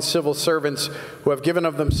public and civil servants who have given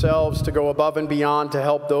of themselves to go above and beyond to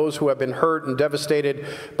help those who have been hurt and devastated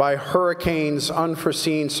by hurricanes,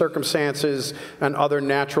 unforeseen circumstances, and other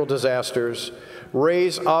natural disasters.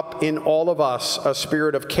 Raise up in all of us a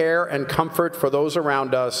spirit of care and comfort for those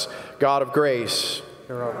around us. God of grace.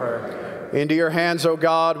 Hear our prayer. Into your hands, O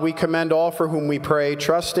God, we commend all for whom we pray,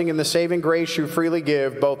 trusting in the saving grace you freely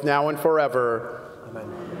give, both now and forever.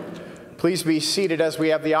 Amen. Please be seated as we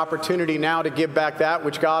have the opportunity now to give back that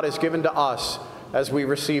which God has given to us as we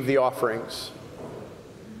receive the offerings.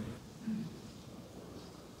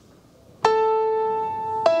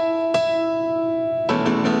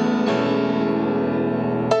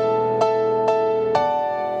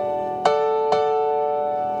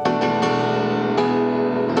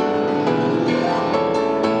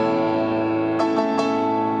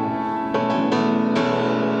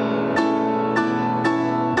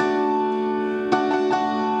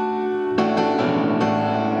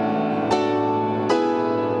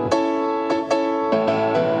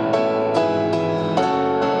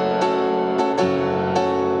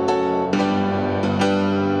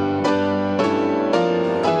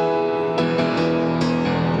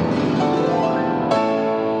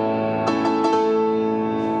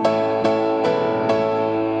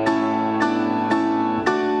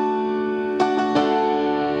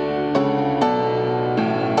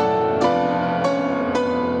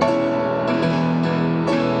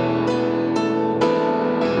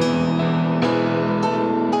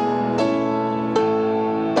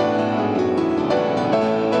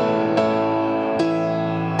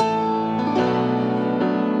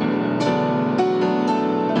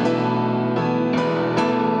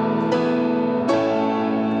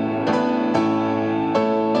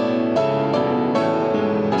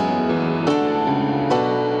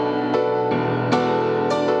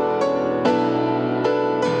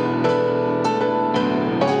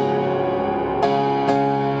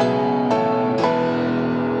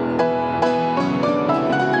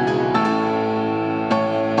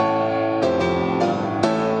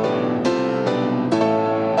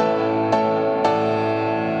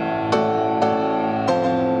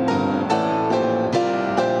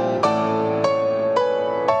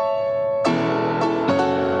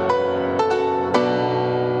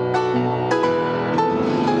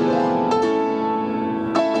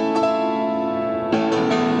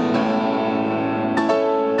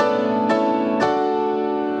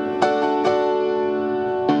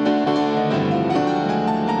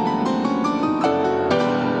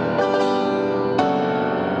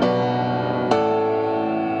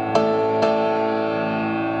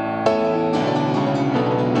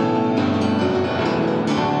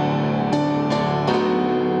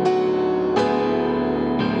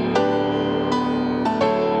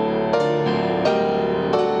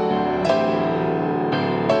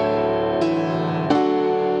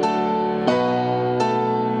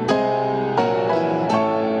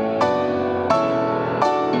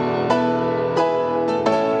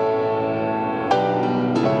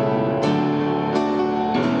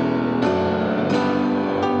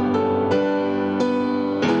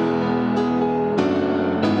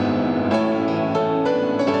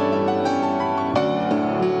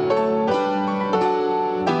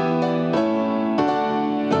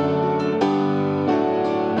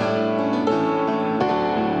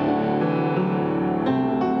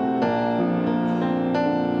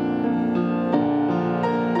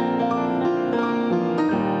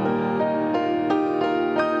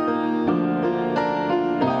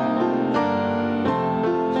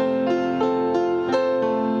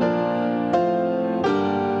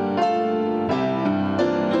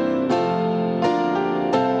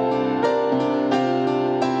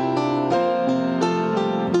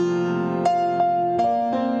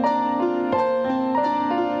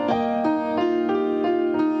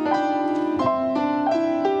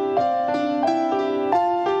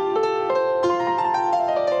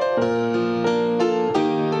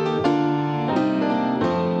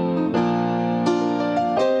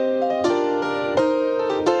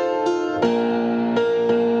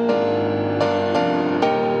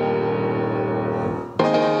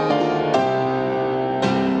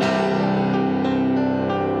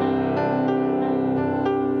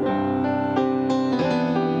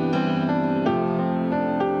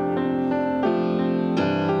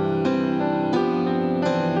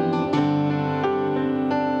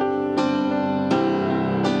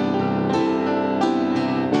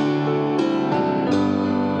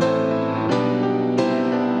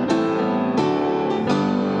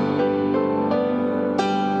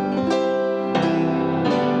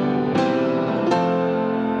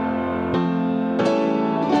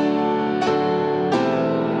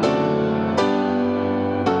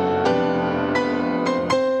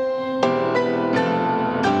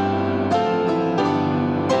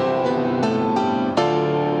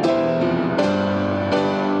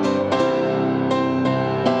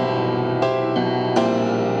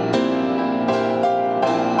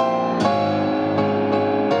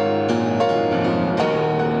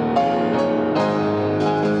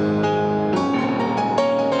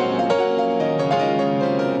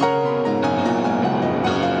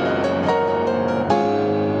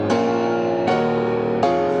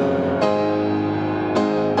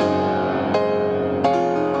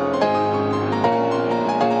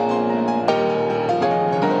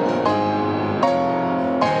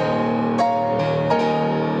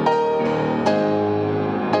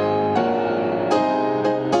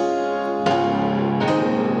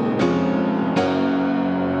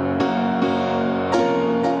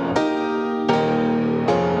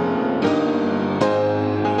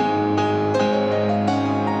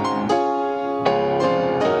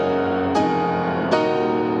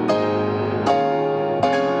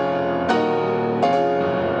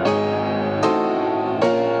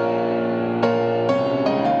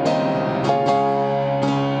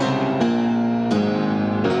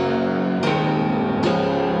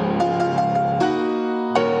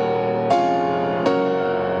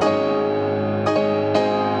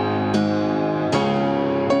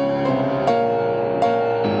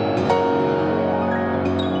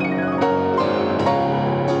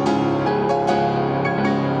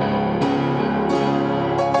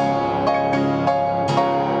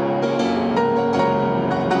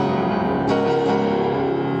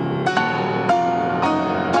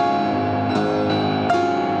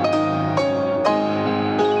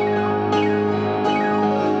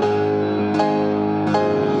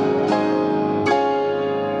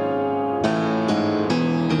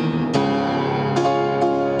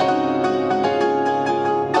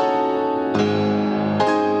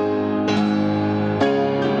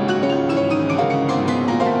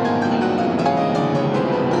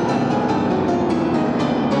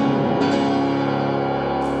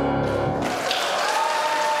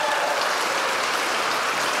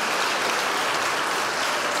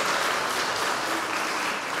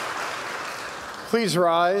 Please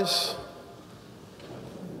rise.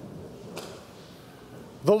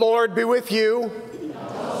 The Lord be with you.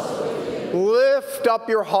 Lift up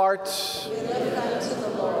your hearts.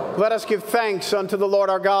 Let us give thanks unto the Lord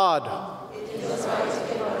our God.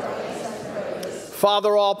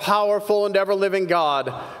 Father, all-powerful and ever-living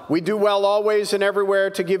God, we do well always and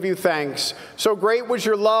everywhere to give you thanks. So great was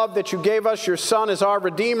your love that you gave us your Son as our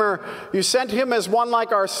Redeemer. You sent him as one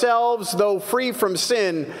like ourselves, though free from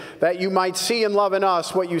sin, that you might see and love in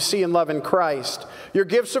us what you see and love in Christ. Your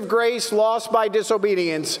gifts of grace, lost by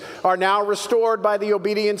disobedience, are now restored by the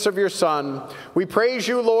obedience of your Son. We praise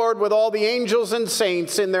you, Lord, with all the angels and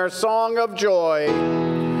saints in their song of joy.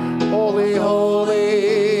 Holy,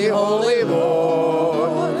 holy, holy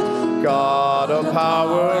Lord, God of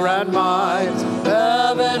power and might,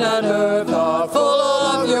 heaven and earth are full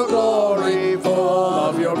of your glory,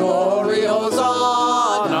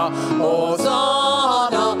 Hosanna,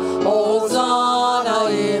 Hosanna, Hosanna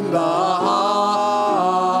in the highest.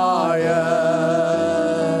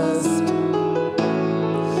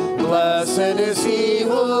 Blessed is he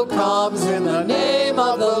who comes in the name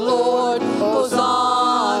of the Lord,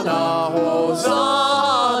 Hosanna,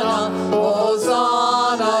 Hosanna,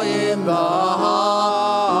 Hosanna in the highest.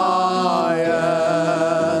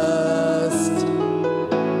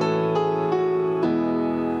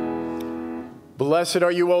 Blessed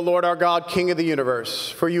are you, O Lord our God, King of the universe,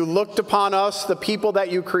 for you looked upon us, the people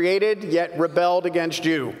that you created, yet rebelled against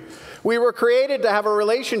you. We were created to have a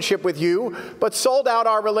relationship with you, but sold out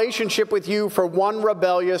our relationship with you for one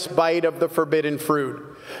rebellious bite of the forbidden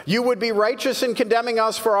fruit. You would be righteous in condemning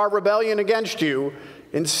us for our rebellion against you.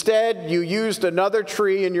 Instead, you used another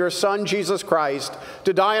tree in your Son, Jesus Christ,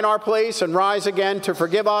 to die in our place and rise again to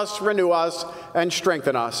forgive us, renew us, and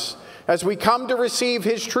strengthen us. As we come to receive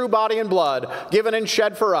his true body and blood, given and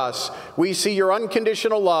shed for us, we see your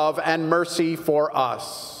unconditional love and mercy for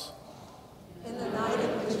us. In the night in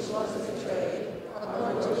which he was betrayed, our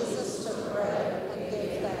Lord Jesus took bread and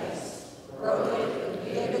gave thanks, broke it,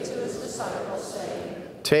 and gave it to his disciples, saying,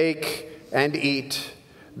 Take and eat.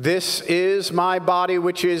 This is my body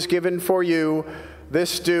which is given for you.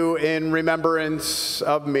 This do in remembrance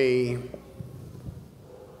of me.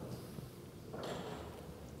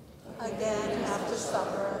 Again, after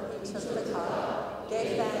supper, he took the cup,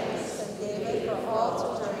 gave thanks, and gave it for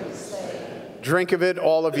all to drink, saying, Drink of it,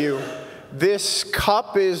 all of you. This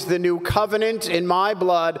cup is the new covenant in my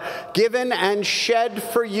blood, given and shed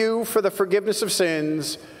for you for the forgiveness of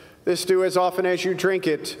sins. This do as often as you drink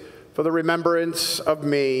it for the remembrance of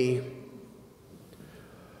me.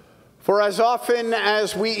 For as often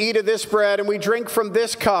as we eat of this bread and we drink from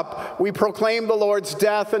this cup, we proclaim the Lord's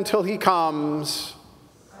death until he comes.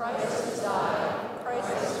 Christ has died, Christ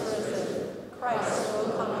has risen, Christ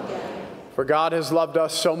will come again. For God has loved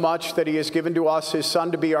us so much that he has given to us his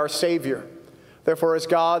Son to be our Savior. Therefore, as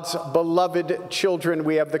God's beloved children,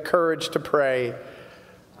 we have the courage to pray,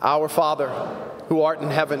 Our Father, who art in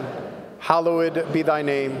heaven, hallowed be thy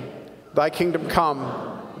name. Thy kingdom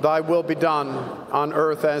come, thy will be done on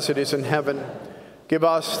earth as it is in heaven. Give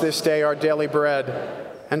us this day our daily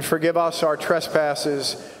bread, and forgive us our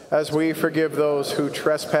trespasses as we forgive those who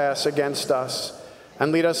trespass against us.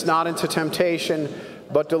 And lead us not into temptation,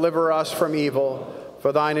 but deliver us from evil.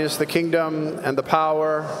 For thine is the kingdom, and the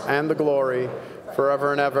power, and the glory,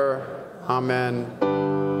 forever and ever. Amen.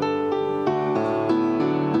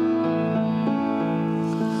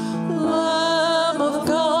 Lamb of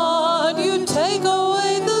God, you take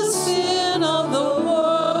away the sin of the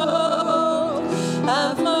world.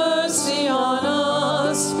 Have mercy on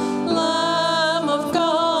us. Lamb of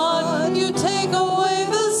God, you take away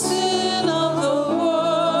the sin of the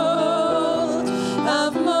world.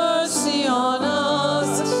 Have mercy on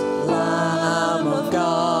us. Lamb of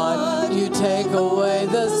God, you take away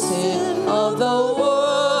the sin of the world.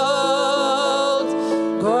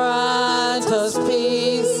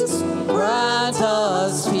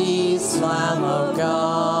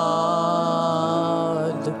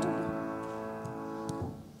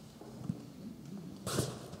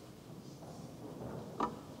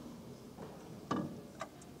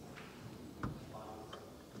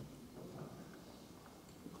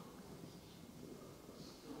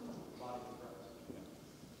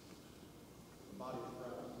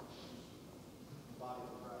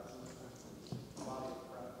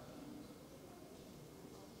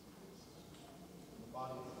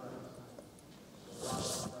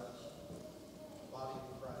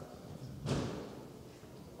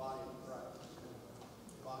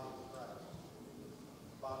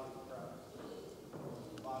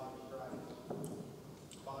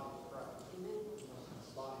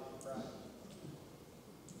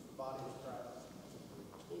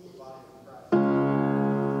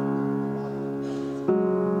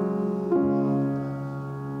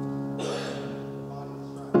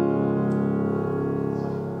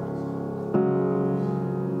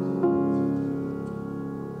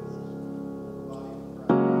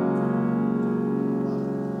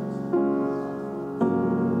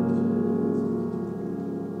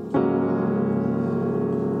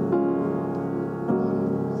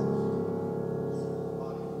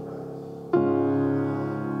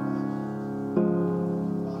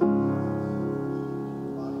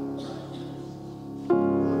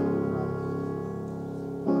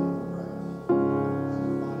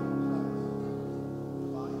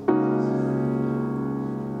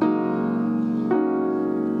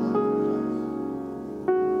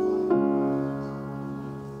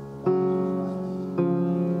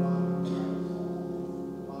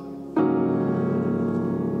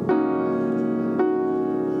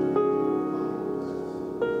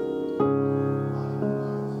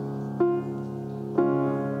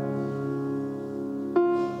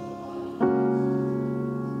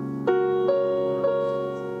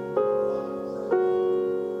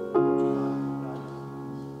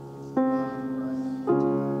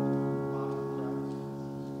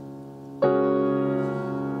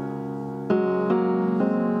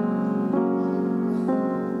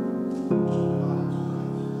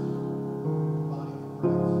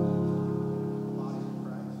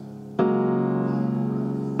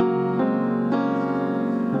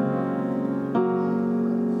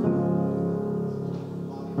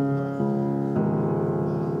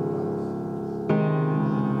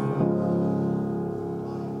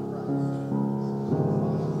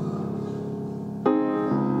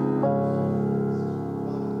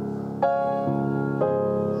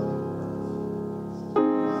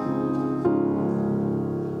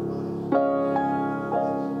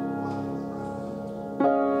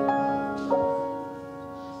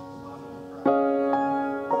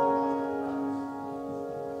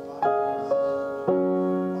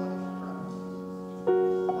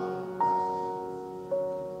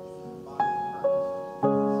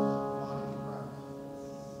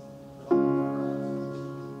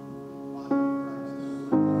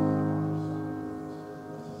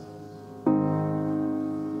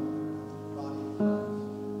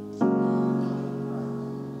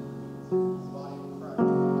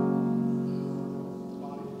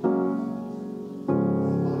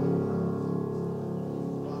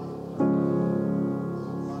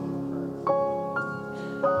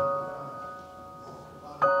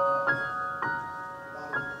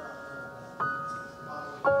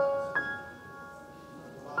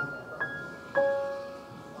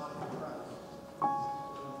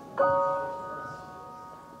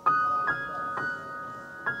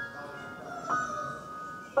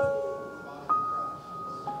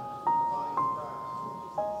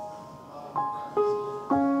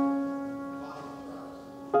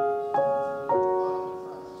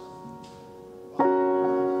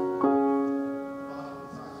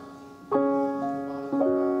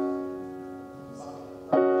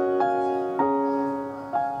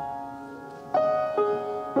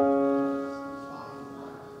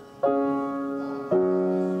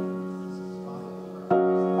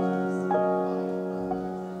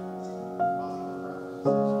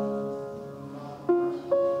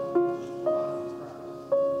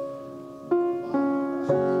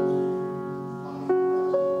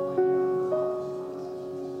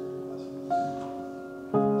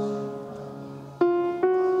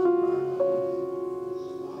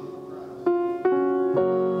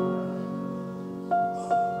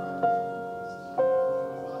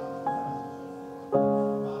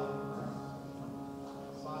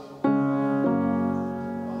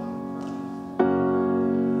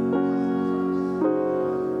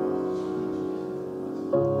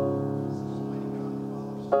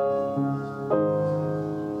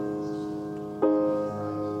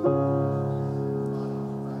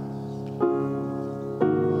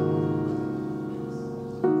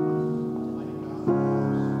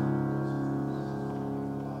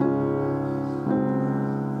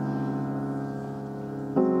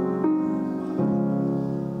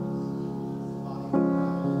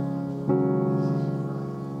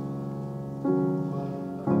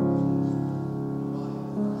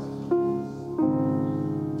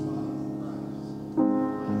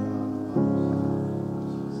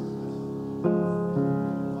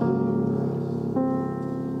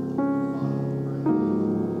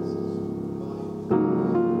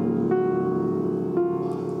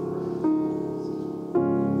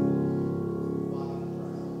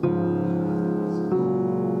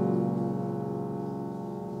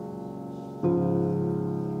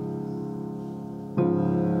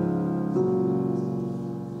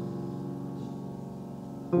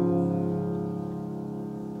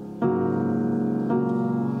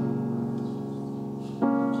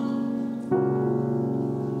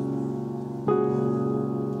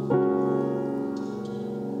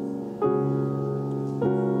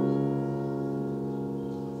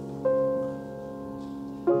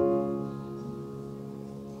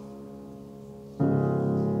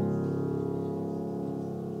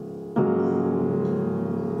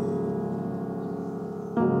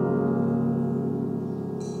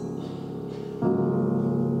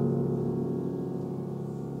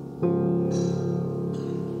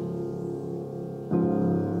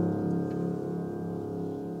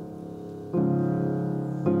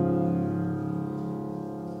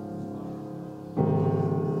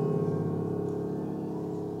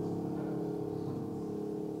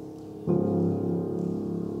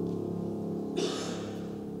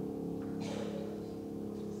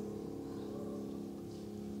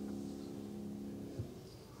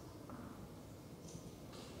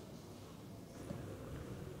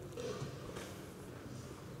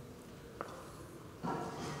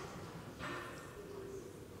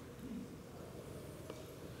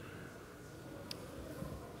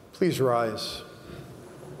 Please rise.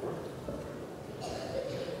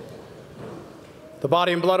 The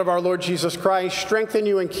body and blood of our Lord Jesus Christ strengthen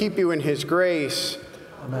you and keep you in his grace.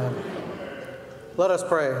 Amen. Let us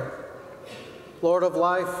pray. Lord of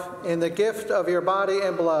life, in the gift of your body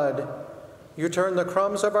and blood, you turn the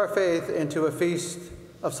crumbs of our faith into a feast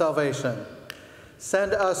of salvation.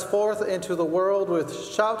 Send us forth into the world with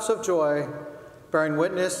shouts of joy, bearing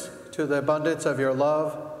witness to the abundance of your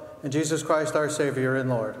love. In Jesus Christ, our Savior and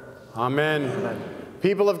Lord. Amen. Amen.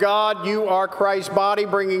 People of God, you are Christ's body,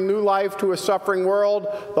 bringing new life to a suffering world.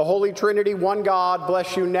 The Holy Trinity, one God,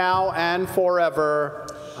 bless you now and forever.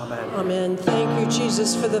 Amen. Amen. Thank you,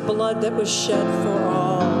 Jesus, for the blood that was shed for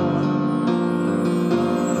all.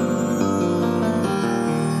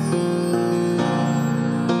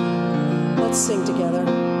 Let's sing together.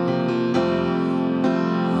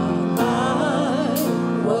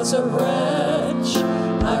 I was a wretch.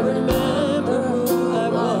 I remember who I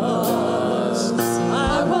was.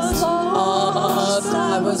 I was lost.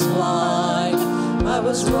 I was blind. I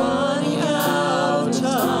was running out of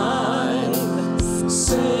time.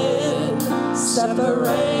 Sin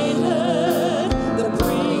separated. The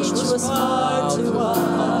breach was hard to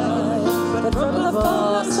hide. But from the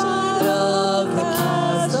far side of the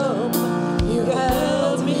chasm, you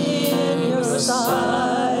held me in your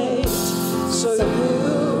sight. So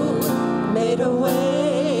you made a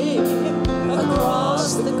way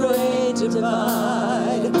across the great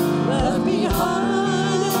divide, left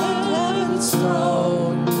behind heaven's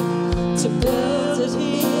throne to build it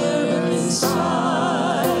here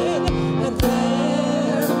inside. And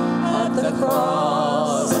there at the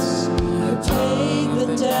cross, you paid the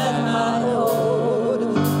debt I owed.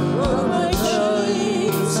 Broke my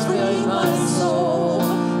chains, freed my soul.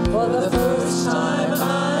 For the first time I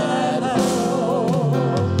had hope.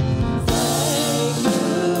 Thank you,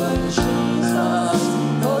 Jesus,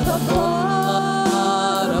 for the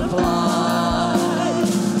blood applied.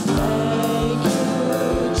 Thank you,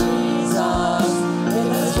 Jesus, it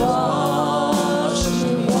has washed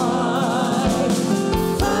me white.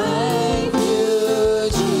 Thank you,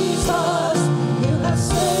 Jesus, you have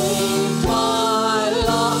saved my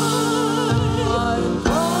life.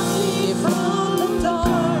 Brought me from the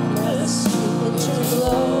darkness into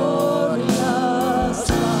glorious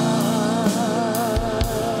light.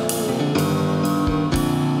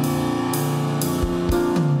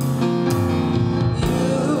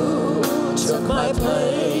 You took my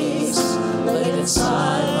place, laid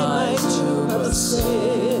inside my tomb of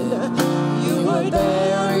sin. You were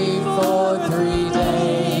buried for 3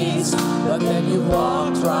 days, but then you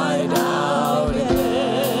walked right out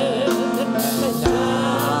again. And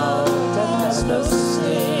now death has no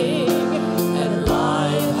sting, and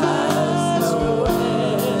life has no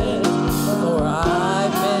end. For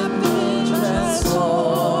I've been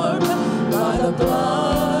transformed by the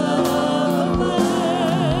blood of the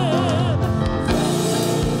Lamb.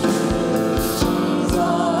 Thank you,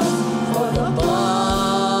 Jesus, for the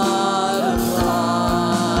blood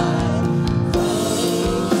applied. Thank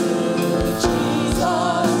you,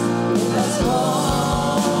 Jesus,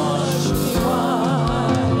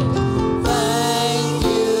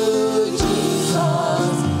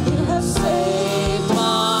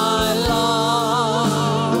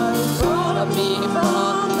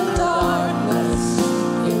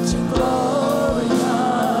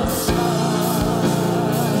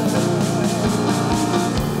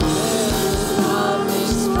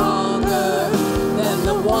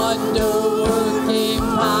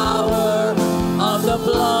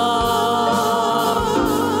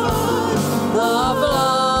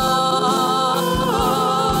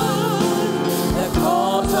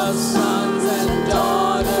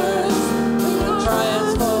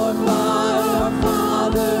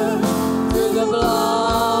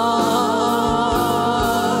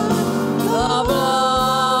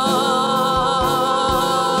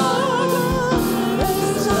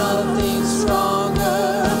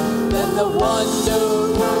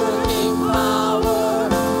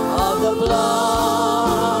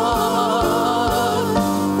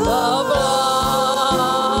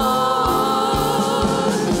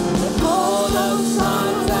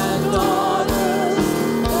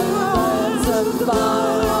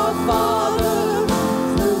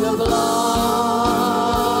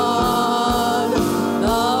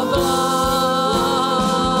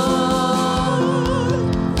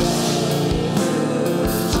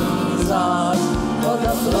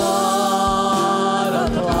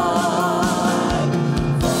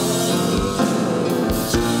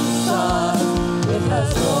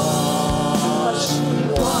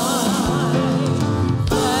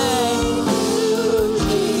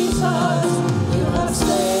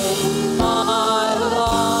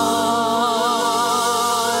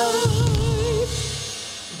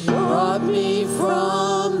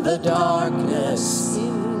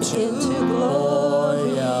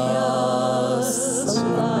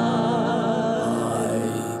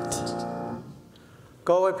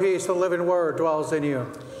 Go in peace, the living word dwells in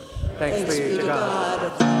you. Thanks be to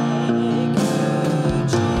God. Thank you,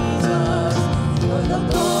 Jesus, for the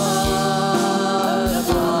blood of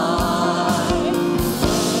mine.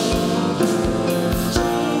 Thank you,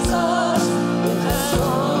 Jesus, it has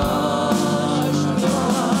washed me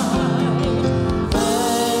white.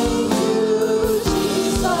 Thank you,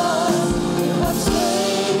 Jesus, you have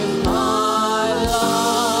saved my life.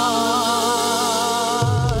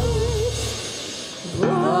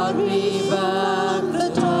 Brought me back the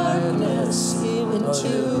darkness into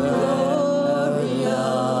glorious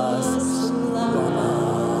light.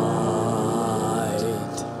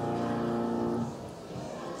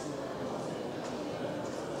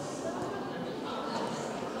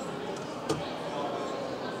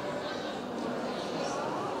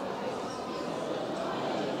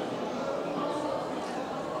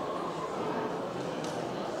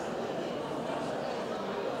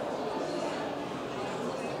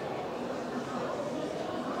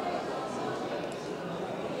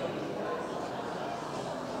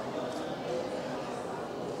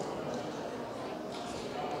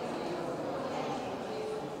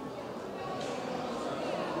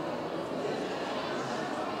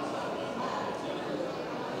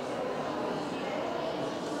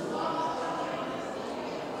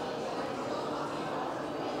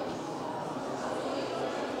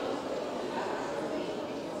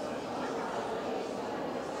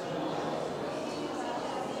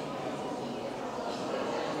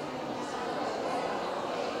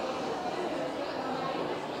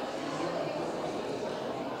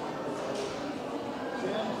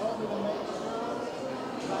 Jen told me to make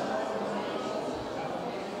sure